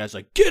instantly guys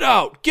like, "Get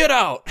out, get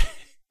out."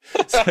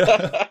 So,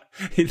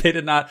 they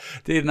did not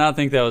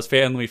think that was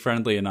family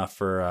friendly enough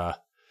for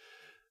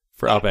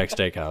Outback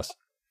Steakhouse.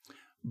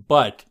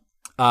 But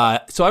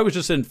So I was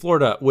just in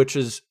Florida, which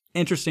is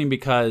interesting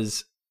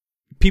because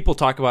people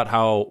talk about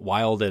how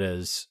wild it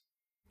is,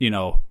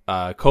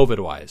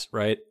 COVID-wise,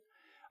 right?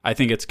 I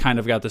think it's kind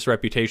of got this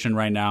reputation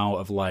right now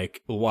of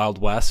like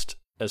Wild West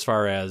as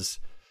far as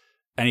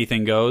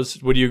anything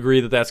goes. Would you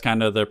agree that that's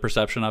kind of the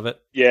perception of it?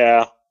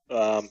 Yeah,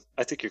 I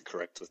think you're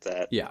correct with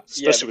that. Yeah.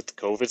 Especially with the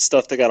COVID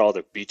stuff. They got all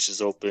their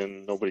beaches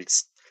open.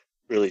 Nobody's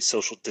really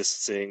social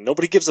distancing.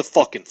 Nobody gives a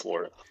fuck in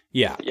Florida.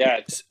 Yeah. Yeah,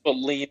 it's what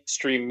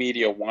mainstream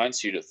media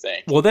wants you to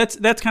think. Well,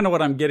 that's kind of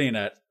what I'm getting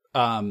at,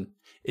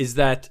 is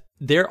that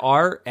there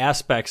are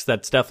aspects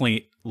that's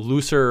definitely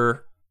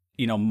looser,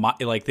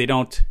 like they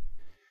don't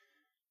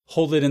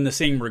hold it in the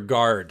same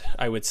regard,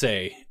 I would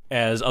say,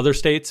 as other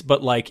states.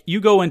 But like you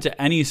go into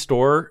any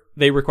store,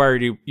 they require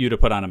you to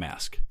put on a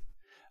mask.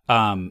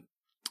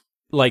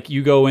 Like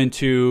you go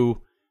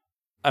into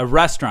a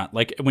restaurant,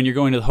 like when you're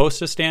going to the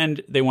hostess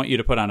stand, they want you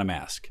to put on a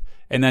mask.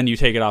 And then you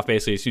take it off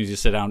basically as soon as you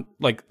sit down,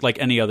 like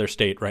any other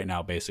state right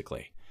now,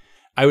 basically.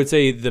 I would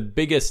say the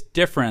biggest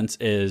difference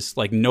is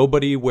like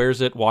nobody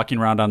wears it walking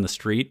around on the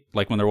street.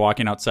 Like when they're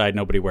walking outside,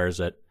 nobody wears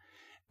it.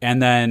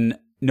 And then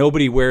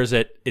nobody wears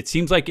it. It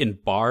seems like in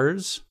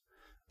bars,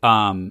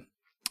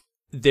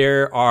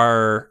 there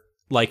are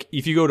like,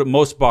 if you go to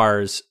most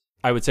bars,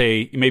 I would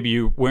say maybe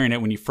you're wearing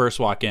it when you first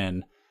walk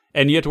in,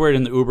 and you have to wear it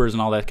in the Ubers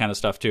and all that kind of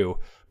stuff too.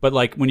 But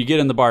like when you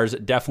get in the bars,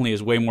 it definitely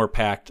is way more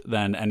packed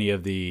than any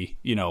of the,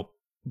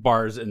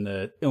 bars in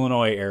the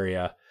Illinois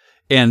area.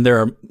 And there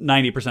are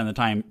 90% of the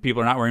time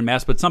people are not wearing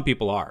masks, but some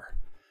people are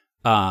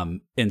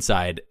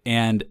inside.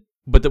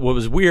 But what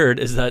was weird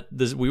is that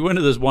we went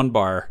to this one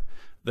bar.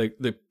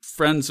 The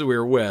friends that we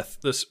were with,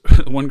 this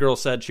one girl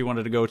said she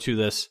wanted to go to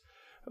this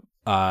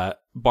bar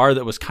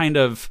that was kind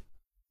of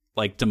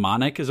like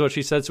demonic, is what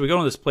she said. So we go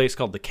to this place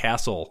called the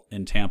Castle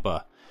in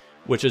Tampa,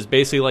 which is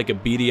basically like a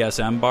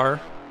BDSM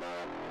bar.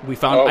 We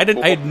found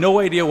I had no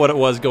idea what it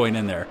was going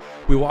in there.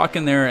 We walk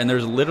in there and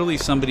there's literally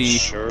somebody.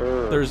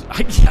 Sure.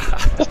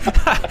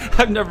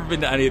 I've never been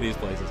to any of these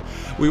places.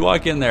 We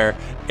walk in there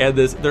and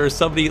there's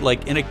somebody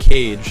like in a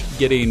cage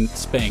getting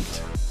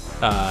spanked.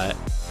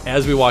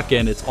 As we walk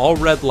in, it's all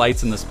red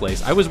lights in this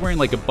place. I was wearing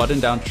like a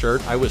button-down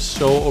shirt. I was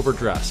so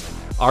overdressed.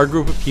 Our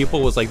group of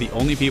people was like the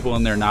only people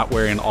in there not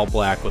wearing all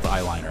black with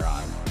eyeliner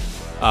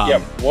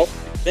on. What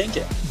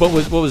thinking? But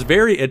what was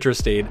very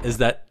interesting is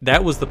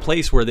that was the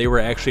place where they were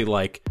actually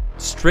like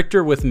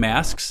stricter with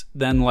masks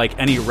than like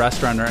any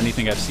restaurant or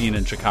anything I've seen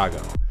in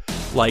Chicago.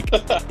 Like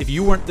if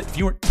you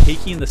weren't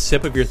taking the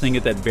sip of your thing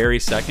at that very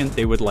second,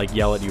 they would like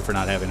yell at you for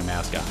not having a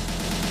mask on.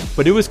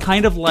 But it was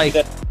kind of like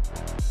that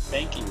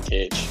spanking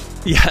cage.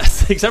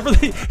 Yes, except for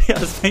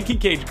the spanking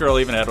cage girl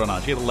even had one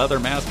on. She had a leather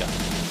mask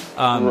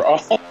on.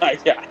 Oh my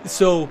god!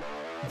 So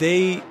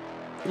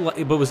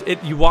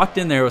you walked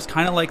in there, it was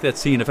kind of like that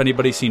scene, if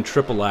anybody's seen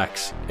Triple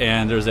X,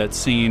 and there's that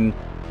scene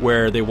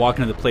where they walk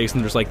into the place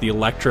and there's like the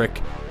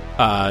electric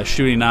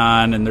shooting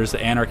on, and there's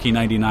the Anarchy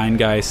 99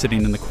 guy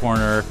sitting in the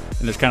corner,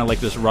 and there's kind of like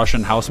this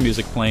Russian house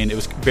music playing. It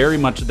was very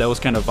much those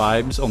kind of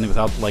vibes, only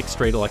without like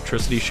straight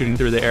electricity shooting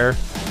through the air.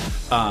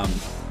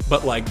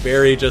 But like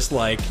very just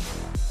like,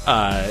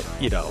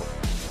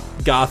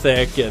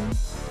 gothic and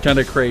kind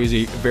of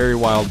crazy, very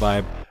wild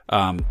vibe.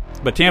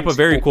 But Tampa,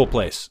 very cool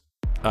place.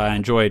 I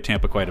enjoyed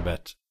Tampa quite a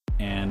bit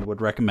and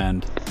would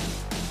recommend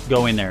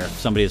going there if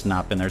somebody has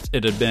not been there.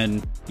 It had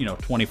been,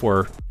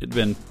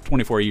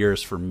 24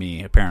 years for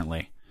me,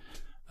 apparently.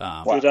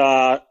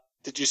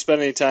 Did you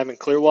spend any time in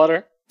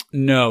Clearwater?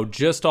 No,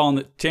 just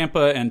on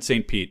Tampa and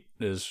St. Pete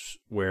is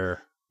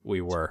where we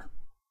were.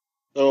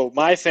 So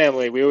my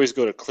family, we always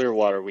go to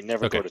Clearwater. We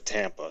never go to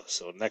Tampa.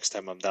 So next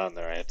time I'm down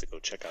there, I have to go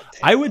check out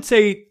Tampa. I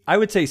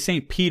would say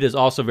St. Pete is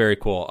also very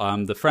cool.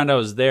 The friend I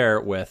was there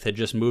with had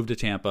just moved to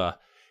Tampa,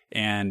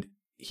 and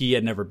he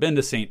had never been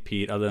to St.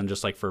 Pete other than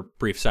just like for a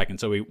brief second.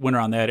 So we went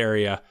around that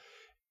area,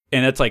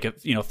 and it's like a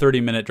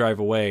 30-minute drive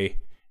away.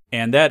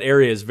 And that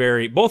area is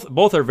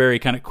both are very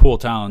kind of cool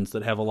towns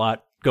that have a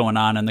lot going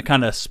on, and they're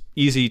kind of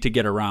easy to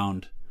get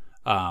around.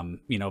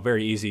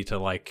 Very easy to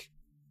like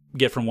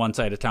get from one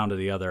side of town to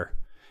the other.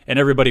 And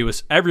everybody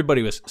was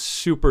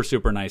super,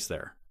 super nice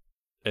there.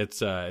 It's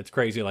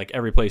crazy. Like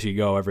every place you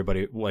go,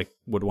 everybody like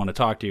would want to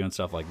talk to you and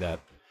stuff like that.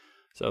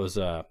 So it was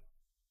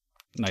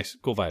nice,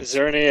 cool vibes. Is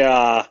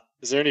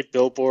there any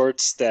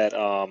billboards that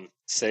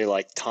say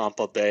like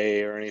Tampa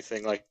Bay or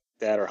anything like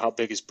that, or how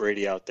big is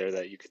Brady out there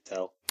that you could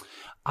tell?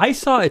 I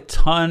saw a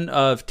ton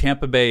of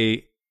Tampa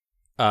Bay.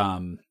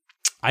 I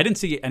didn't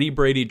see any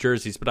Brady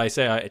jerseys, but I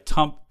saw a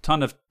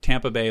ton of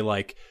Tampa Bay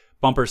like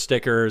bumper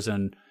stickers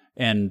and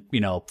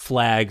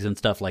flags and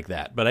stuff like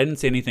that. But I didn't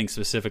see anything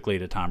specifically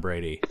to Tom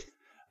Brady,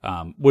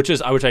 which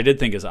I did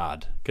think is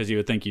odd because you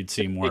would think you'd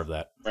see more of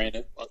that.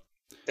 Brandon,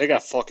 they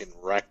got fucking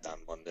wrecked on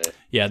Monday.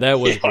 Yeah, that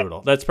was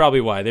brutal. That's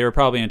probably why they were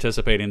probably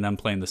anticipating them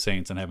playing the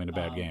Saints and having a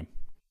bad game.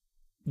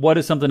 What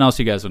is something else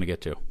you guys want to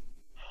get to?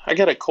 I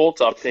got a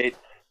Colts update.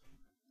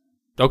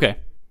 Okay.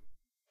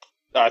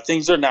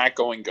 Things are not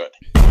going good.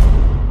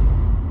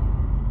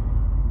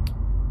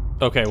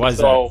 Okay, why is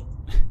that?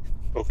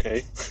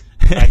 Okay.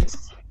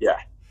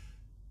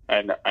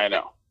 I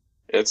know.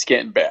 It's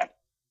getting bad.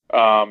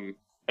 I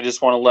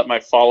just want to let my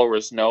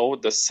followers know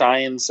the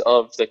signs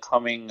of the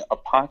coming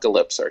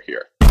apocalypse are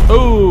here.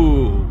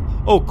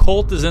 Oh,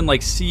 cult is in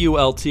like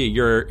CULT.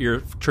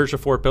 Your Church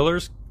of Four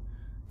Pillars?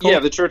 Cult? Yeah,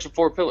 the Church of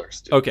Four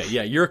Pillars. Dude. Okay,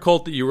 yeah, your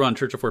cult that you run,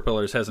 Church of Four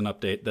Pillars, has an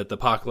update that the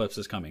apocalypse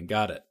is coming.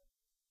 Got it.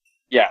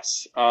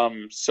 Yes.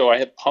 So I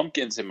have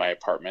pumpkins in my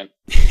apartment.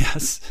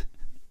 Yes.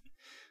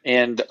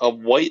 And a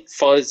white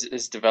fuzz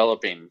is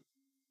developing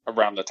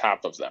around the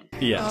top of them.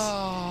 Yes.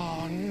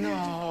 Oh, no.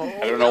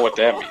 I don't know what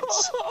that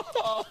means.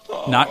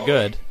 Not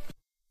good.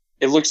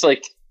 It looks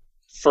like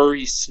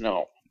furry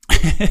snow.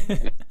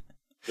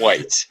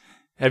 White.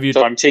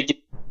 So I'm taking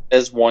it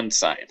as one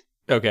sign.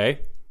 Okay.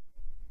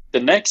 The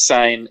next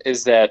sign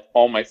is that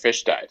all my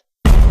fish died.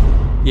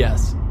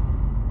 Yes.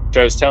 Which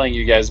I was telling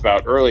you guys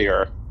about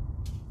earlier.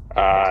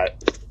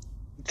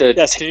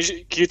 Yes, can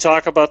you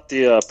talk about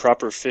the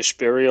proper fish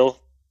burial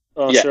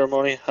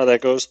ceremony? How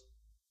that goes?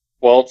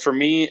 Well, for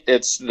me,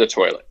 it's the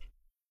toilet.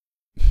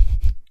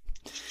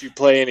 Do you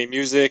play any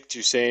music? Do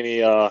you say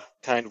any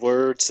kind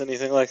words?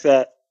 Anything like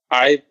that?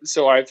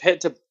 I've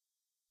had to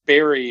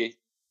bury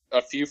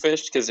a few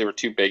fish because they were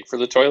too big for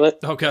the toilet.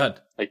 Oh,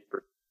 God. Like,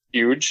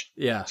 huge.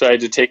 Yeah. So I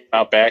had to take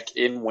them out back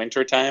in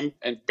wintertime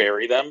and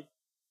bury them.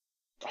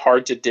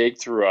 Hard to dig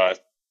through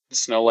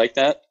snow like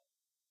that.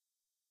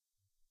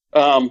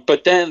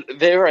 But then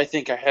there, I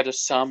think I had a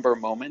somber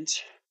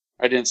moment.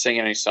 I didn't sing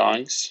any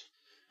songs.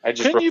 I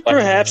just couldn't you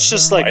perhaps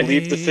just like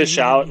leave the fish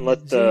out and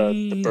let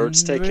the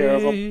birds take care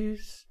of them?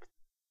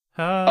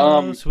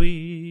 How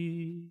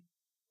sweet.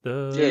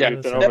 Yeah,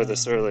 we've been over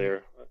this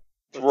earlier.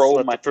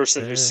 Let the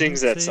person who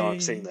sings that song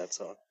sing that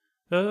song.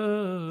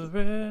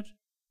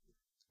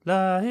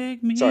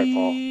 Like me. Sorry,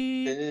 Paul.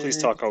 Please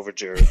talk over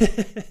Jared.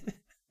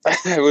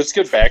 It was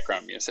good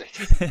background music.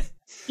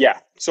 Yeah,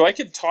 so I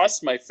could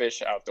toss my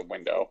fish out the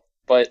window,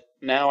 but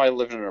now I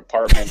live in an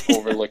apartment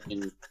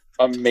overlooking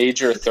a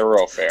major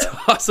thoroughfare.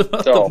 Toss them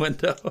out the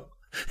window.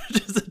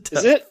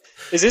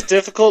 Is it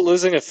difficult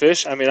losing a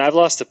fish? I mean, I've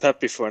lost a pet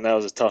before, and that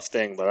was a tough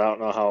thing, but I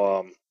don't know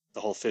how the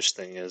whole fish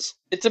thing is.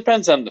 It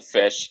depends on the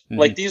fish. Mm-hmm.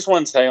 Like these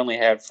ones I only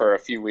had for a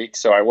few weeks,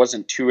 so I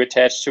wasn't too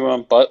attached to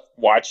them, but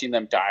watching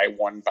them die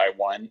one by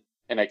one,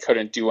 and I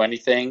couldn't do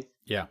anything.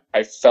 Yeah.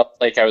 I felt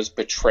like I was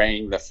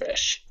betraying the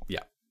fish.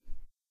 Yeah.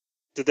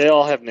 Did they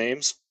all have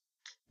names?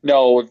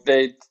 No,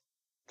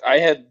 I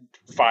had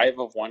 5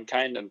 of one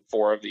kind and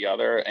 4 of the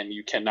other, and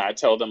you cannot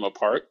tell them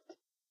apart.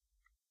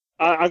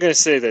 I'm going to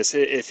say this: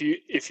 if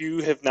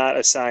you have not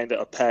assigned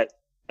a pet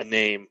a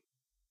name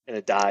and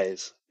it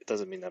dies, it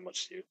doesn't mean that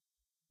much to you.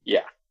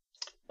 Yeah.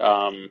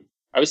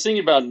 I was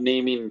thinking about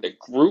naming the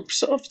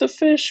groups of the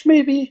fish,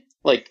 maybe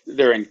like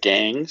they're in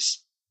gangs.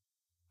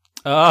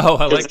 Oh,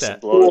 I like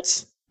that.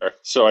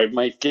 So I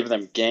might give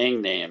them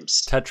gang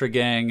names. Tetra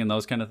Gang and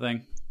those kind of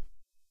thing.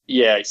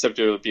 Yeah, except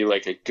it would be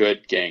like a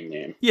good gang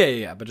name.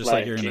 Yeah, but just Latin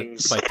like you're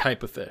Kings. in the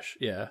type of fish.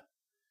 Yeah.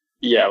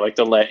 Yeah, like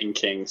the Latin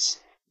Kings.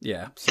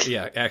 Yeah. So,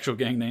 yeah, actual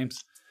gang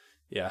names.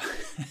 Yeah.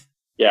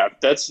 Yeah,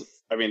 that's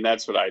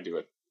what I do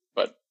it.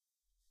 But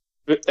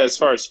as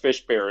far as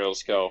fish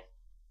burials go,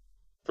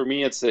 for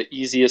me it's the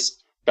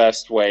easiest,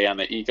 best way on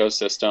the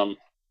ecosystem.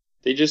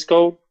 They just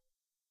go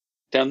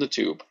down the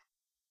tube.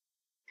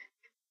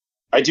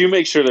 I do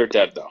make sure they're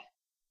dead though.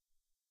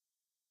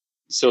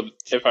 So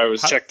if I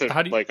was how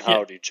do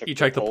you check? You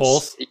check the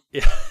pulse.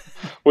 Yeah.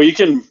 Well, you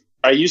can.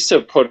 I used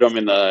to put them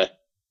in the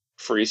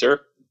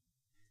freezer,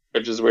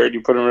 which is weird.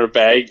 You put them in a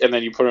bag and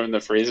then you put them in the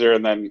freezer,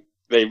 and then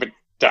they would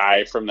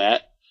die from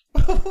that.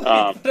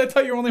 But I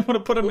thought you only want to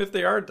put them if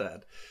they are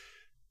dead.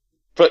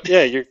 But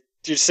yeah, you're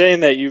saying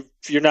that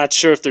you're not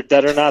sure if they're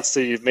dead or not, so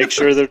you make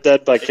sure they're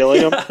dead by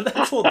killing them.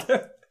 That's a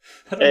little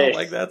I don't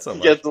like that so much.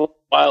 It gets a little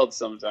wild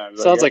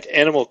sometimes. Sounds like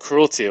animal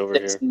cruelty over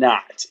here. It's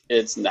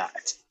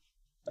not.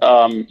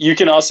 You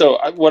can also,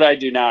 what I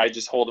do now, I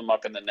just hold them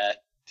up in the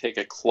net, take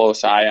a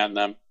close eye on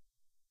them,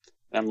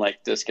 and I'm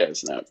like, this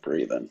guy's not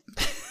breathing.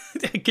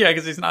 Yeah,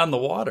 because he's not in the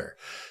water.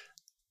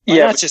 Why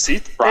not just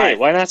eat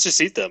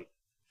them?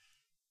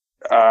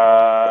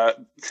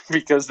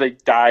 Because they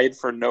died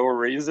for no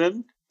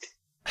reason.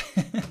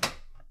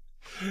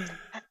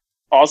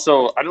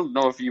 Also, I don't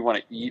know if you want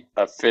to eat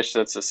a fish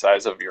that's the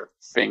size of your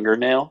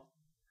fingernail.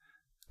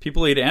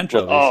 People eat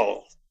anchovies.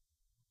 Oh,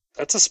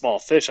 that's a small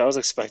fish. I was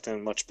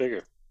expecting much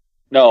bigger.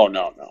 No.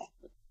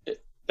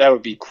 That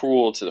would be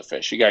cruel to the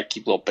fish. You got to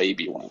keep little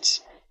baby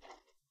ones.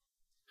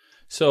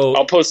 So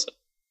I'll post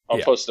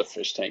a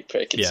fish tank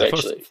pic. It's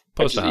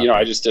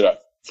I just did a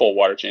full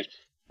water change.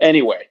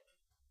 Anyway,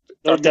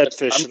 no dead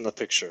fish in the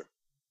picture.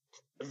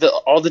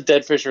 All the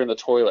dead fish are in the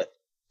toilet.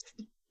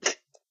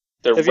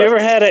 Have you ever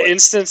had an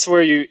instance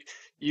where you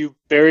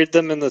buried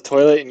them in the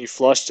toilet and you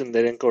flushed and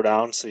they didn't go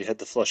down, so you had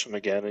to flush them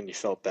again and you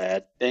felt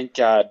bad? Thank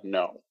God,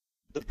 no.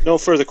 No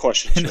further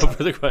questions. No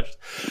further questions.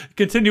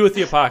 Continue with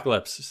the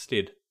apocalypse,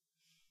 Steed.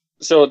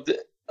 So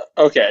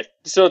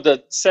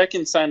the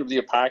second sign of the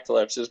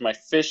apocalypse is my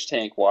fish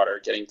tank water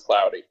getting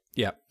cloudy.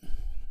 Yeah.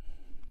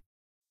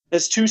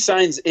 There's 2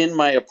 signs in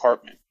my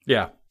apartment.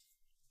 Yeah.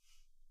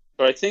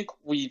 So I think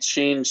we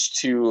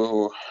changed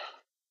to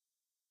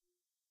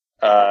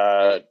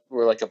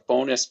we're like a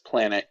bonus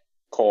planet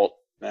cult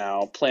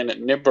now.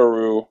 Planet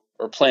Nibiru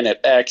or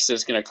Planet X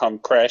is going to come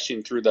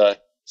crashing through the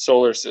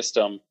solar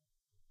system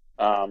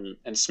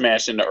and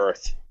smash into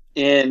Earth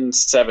in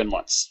 7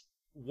 months.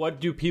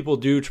 What do people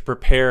do to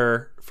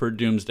prepare for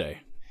Doomsday?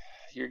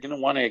 You're going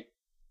to want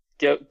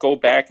to go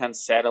back on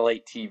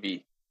satellite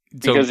TV.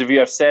 Because if you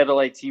have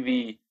satellite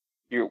TV,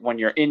 when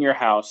you're in your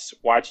house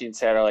watching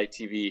satellite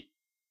TV,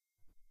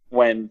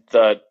 when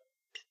the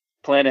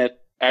Planet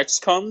X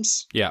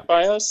comes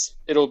by us,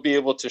 it'll be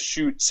able to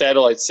shoot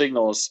satellite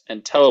signals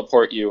and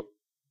teleport you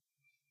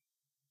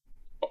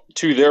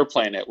to their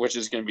planet, which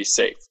is going to be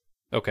safe.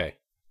 Okay.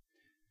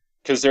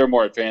 Because they're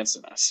more advanced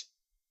than us.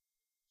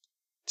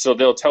 So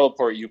they'll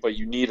teleport you, but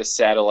you need a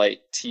satellite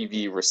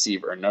TV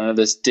receiver. None of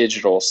this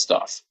digital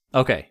stuff.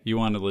 Okay, you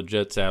want a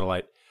legit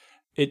satellite.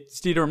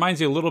 Steve, it reminds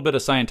you a little bit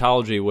of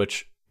Scientology,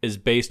 which is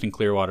based in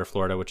Clearwater,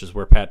 Florida, which is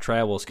where Pat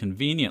travels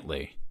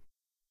conveniently.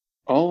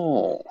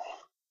 Oh.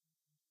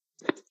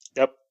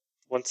 Yep.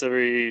 Once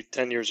every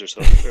 10 years or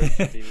so.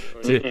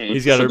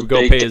 He's got to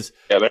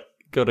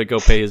go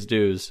pay his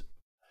dues.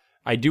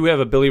 I do have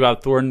a Billy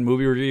Bob Thornton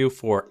movie review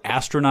for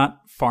Astronaut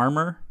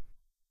Farmer.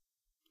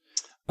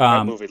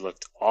 That movie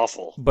looked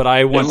awful. But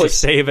I want to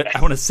save it.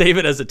 I want to save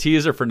it as a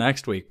teaser for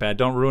next week, Pat.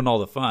 Don't ruin all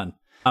the fun.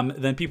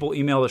 Then people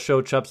email the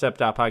show,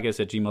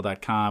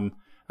 chubstep.podcast@gmail.com.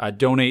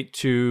 Donate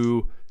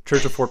to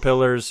Church of Four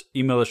Pillars.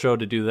 Email the show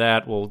to do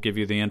that. We'll give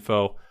you the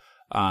info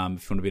if you want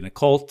to be in a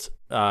cult.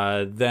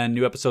 Then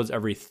new episodes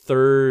every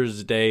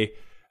Thursday.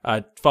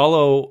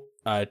 Follow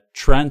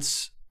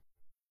Trent's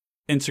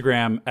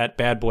Instagram at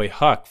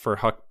badboyhuck for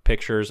Huck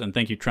pictures. And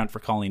thank you, Trent, for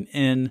calling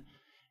in.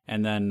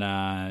 And then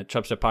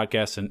Chubstep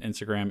Podcast on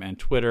Instagram and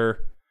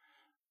Twitter.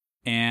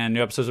 And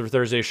new episodes every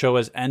Thursday. Show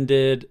has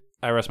ended.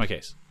 I rest my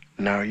case.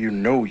 Now you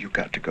know you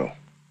got to go.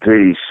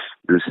 Peace.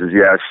 This is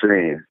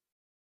Yasin.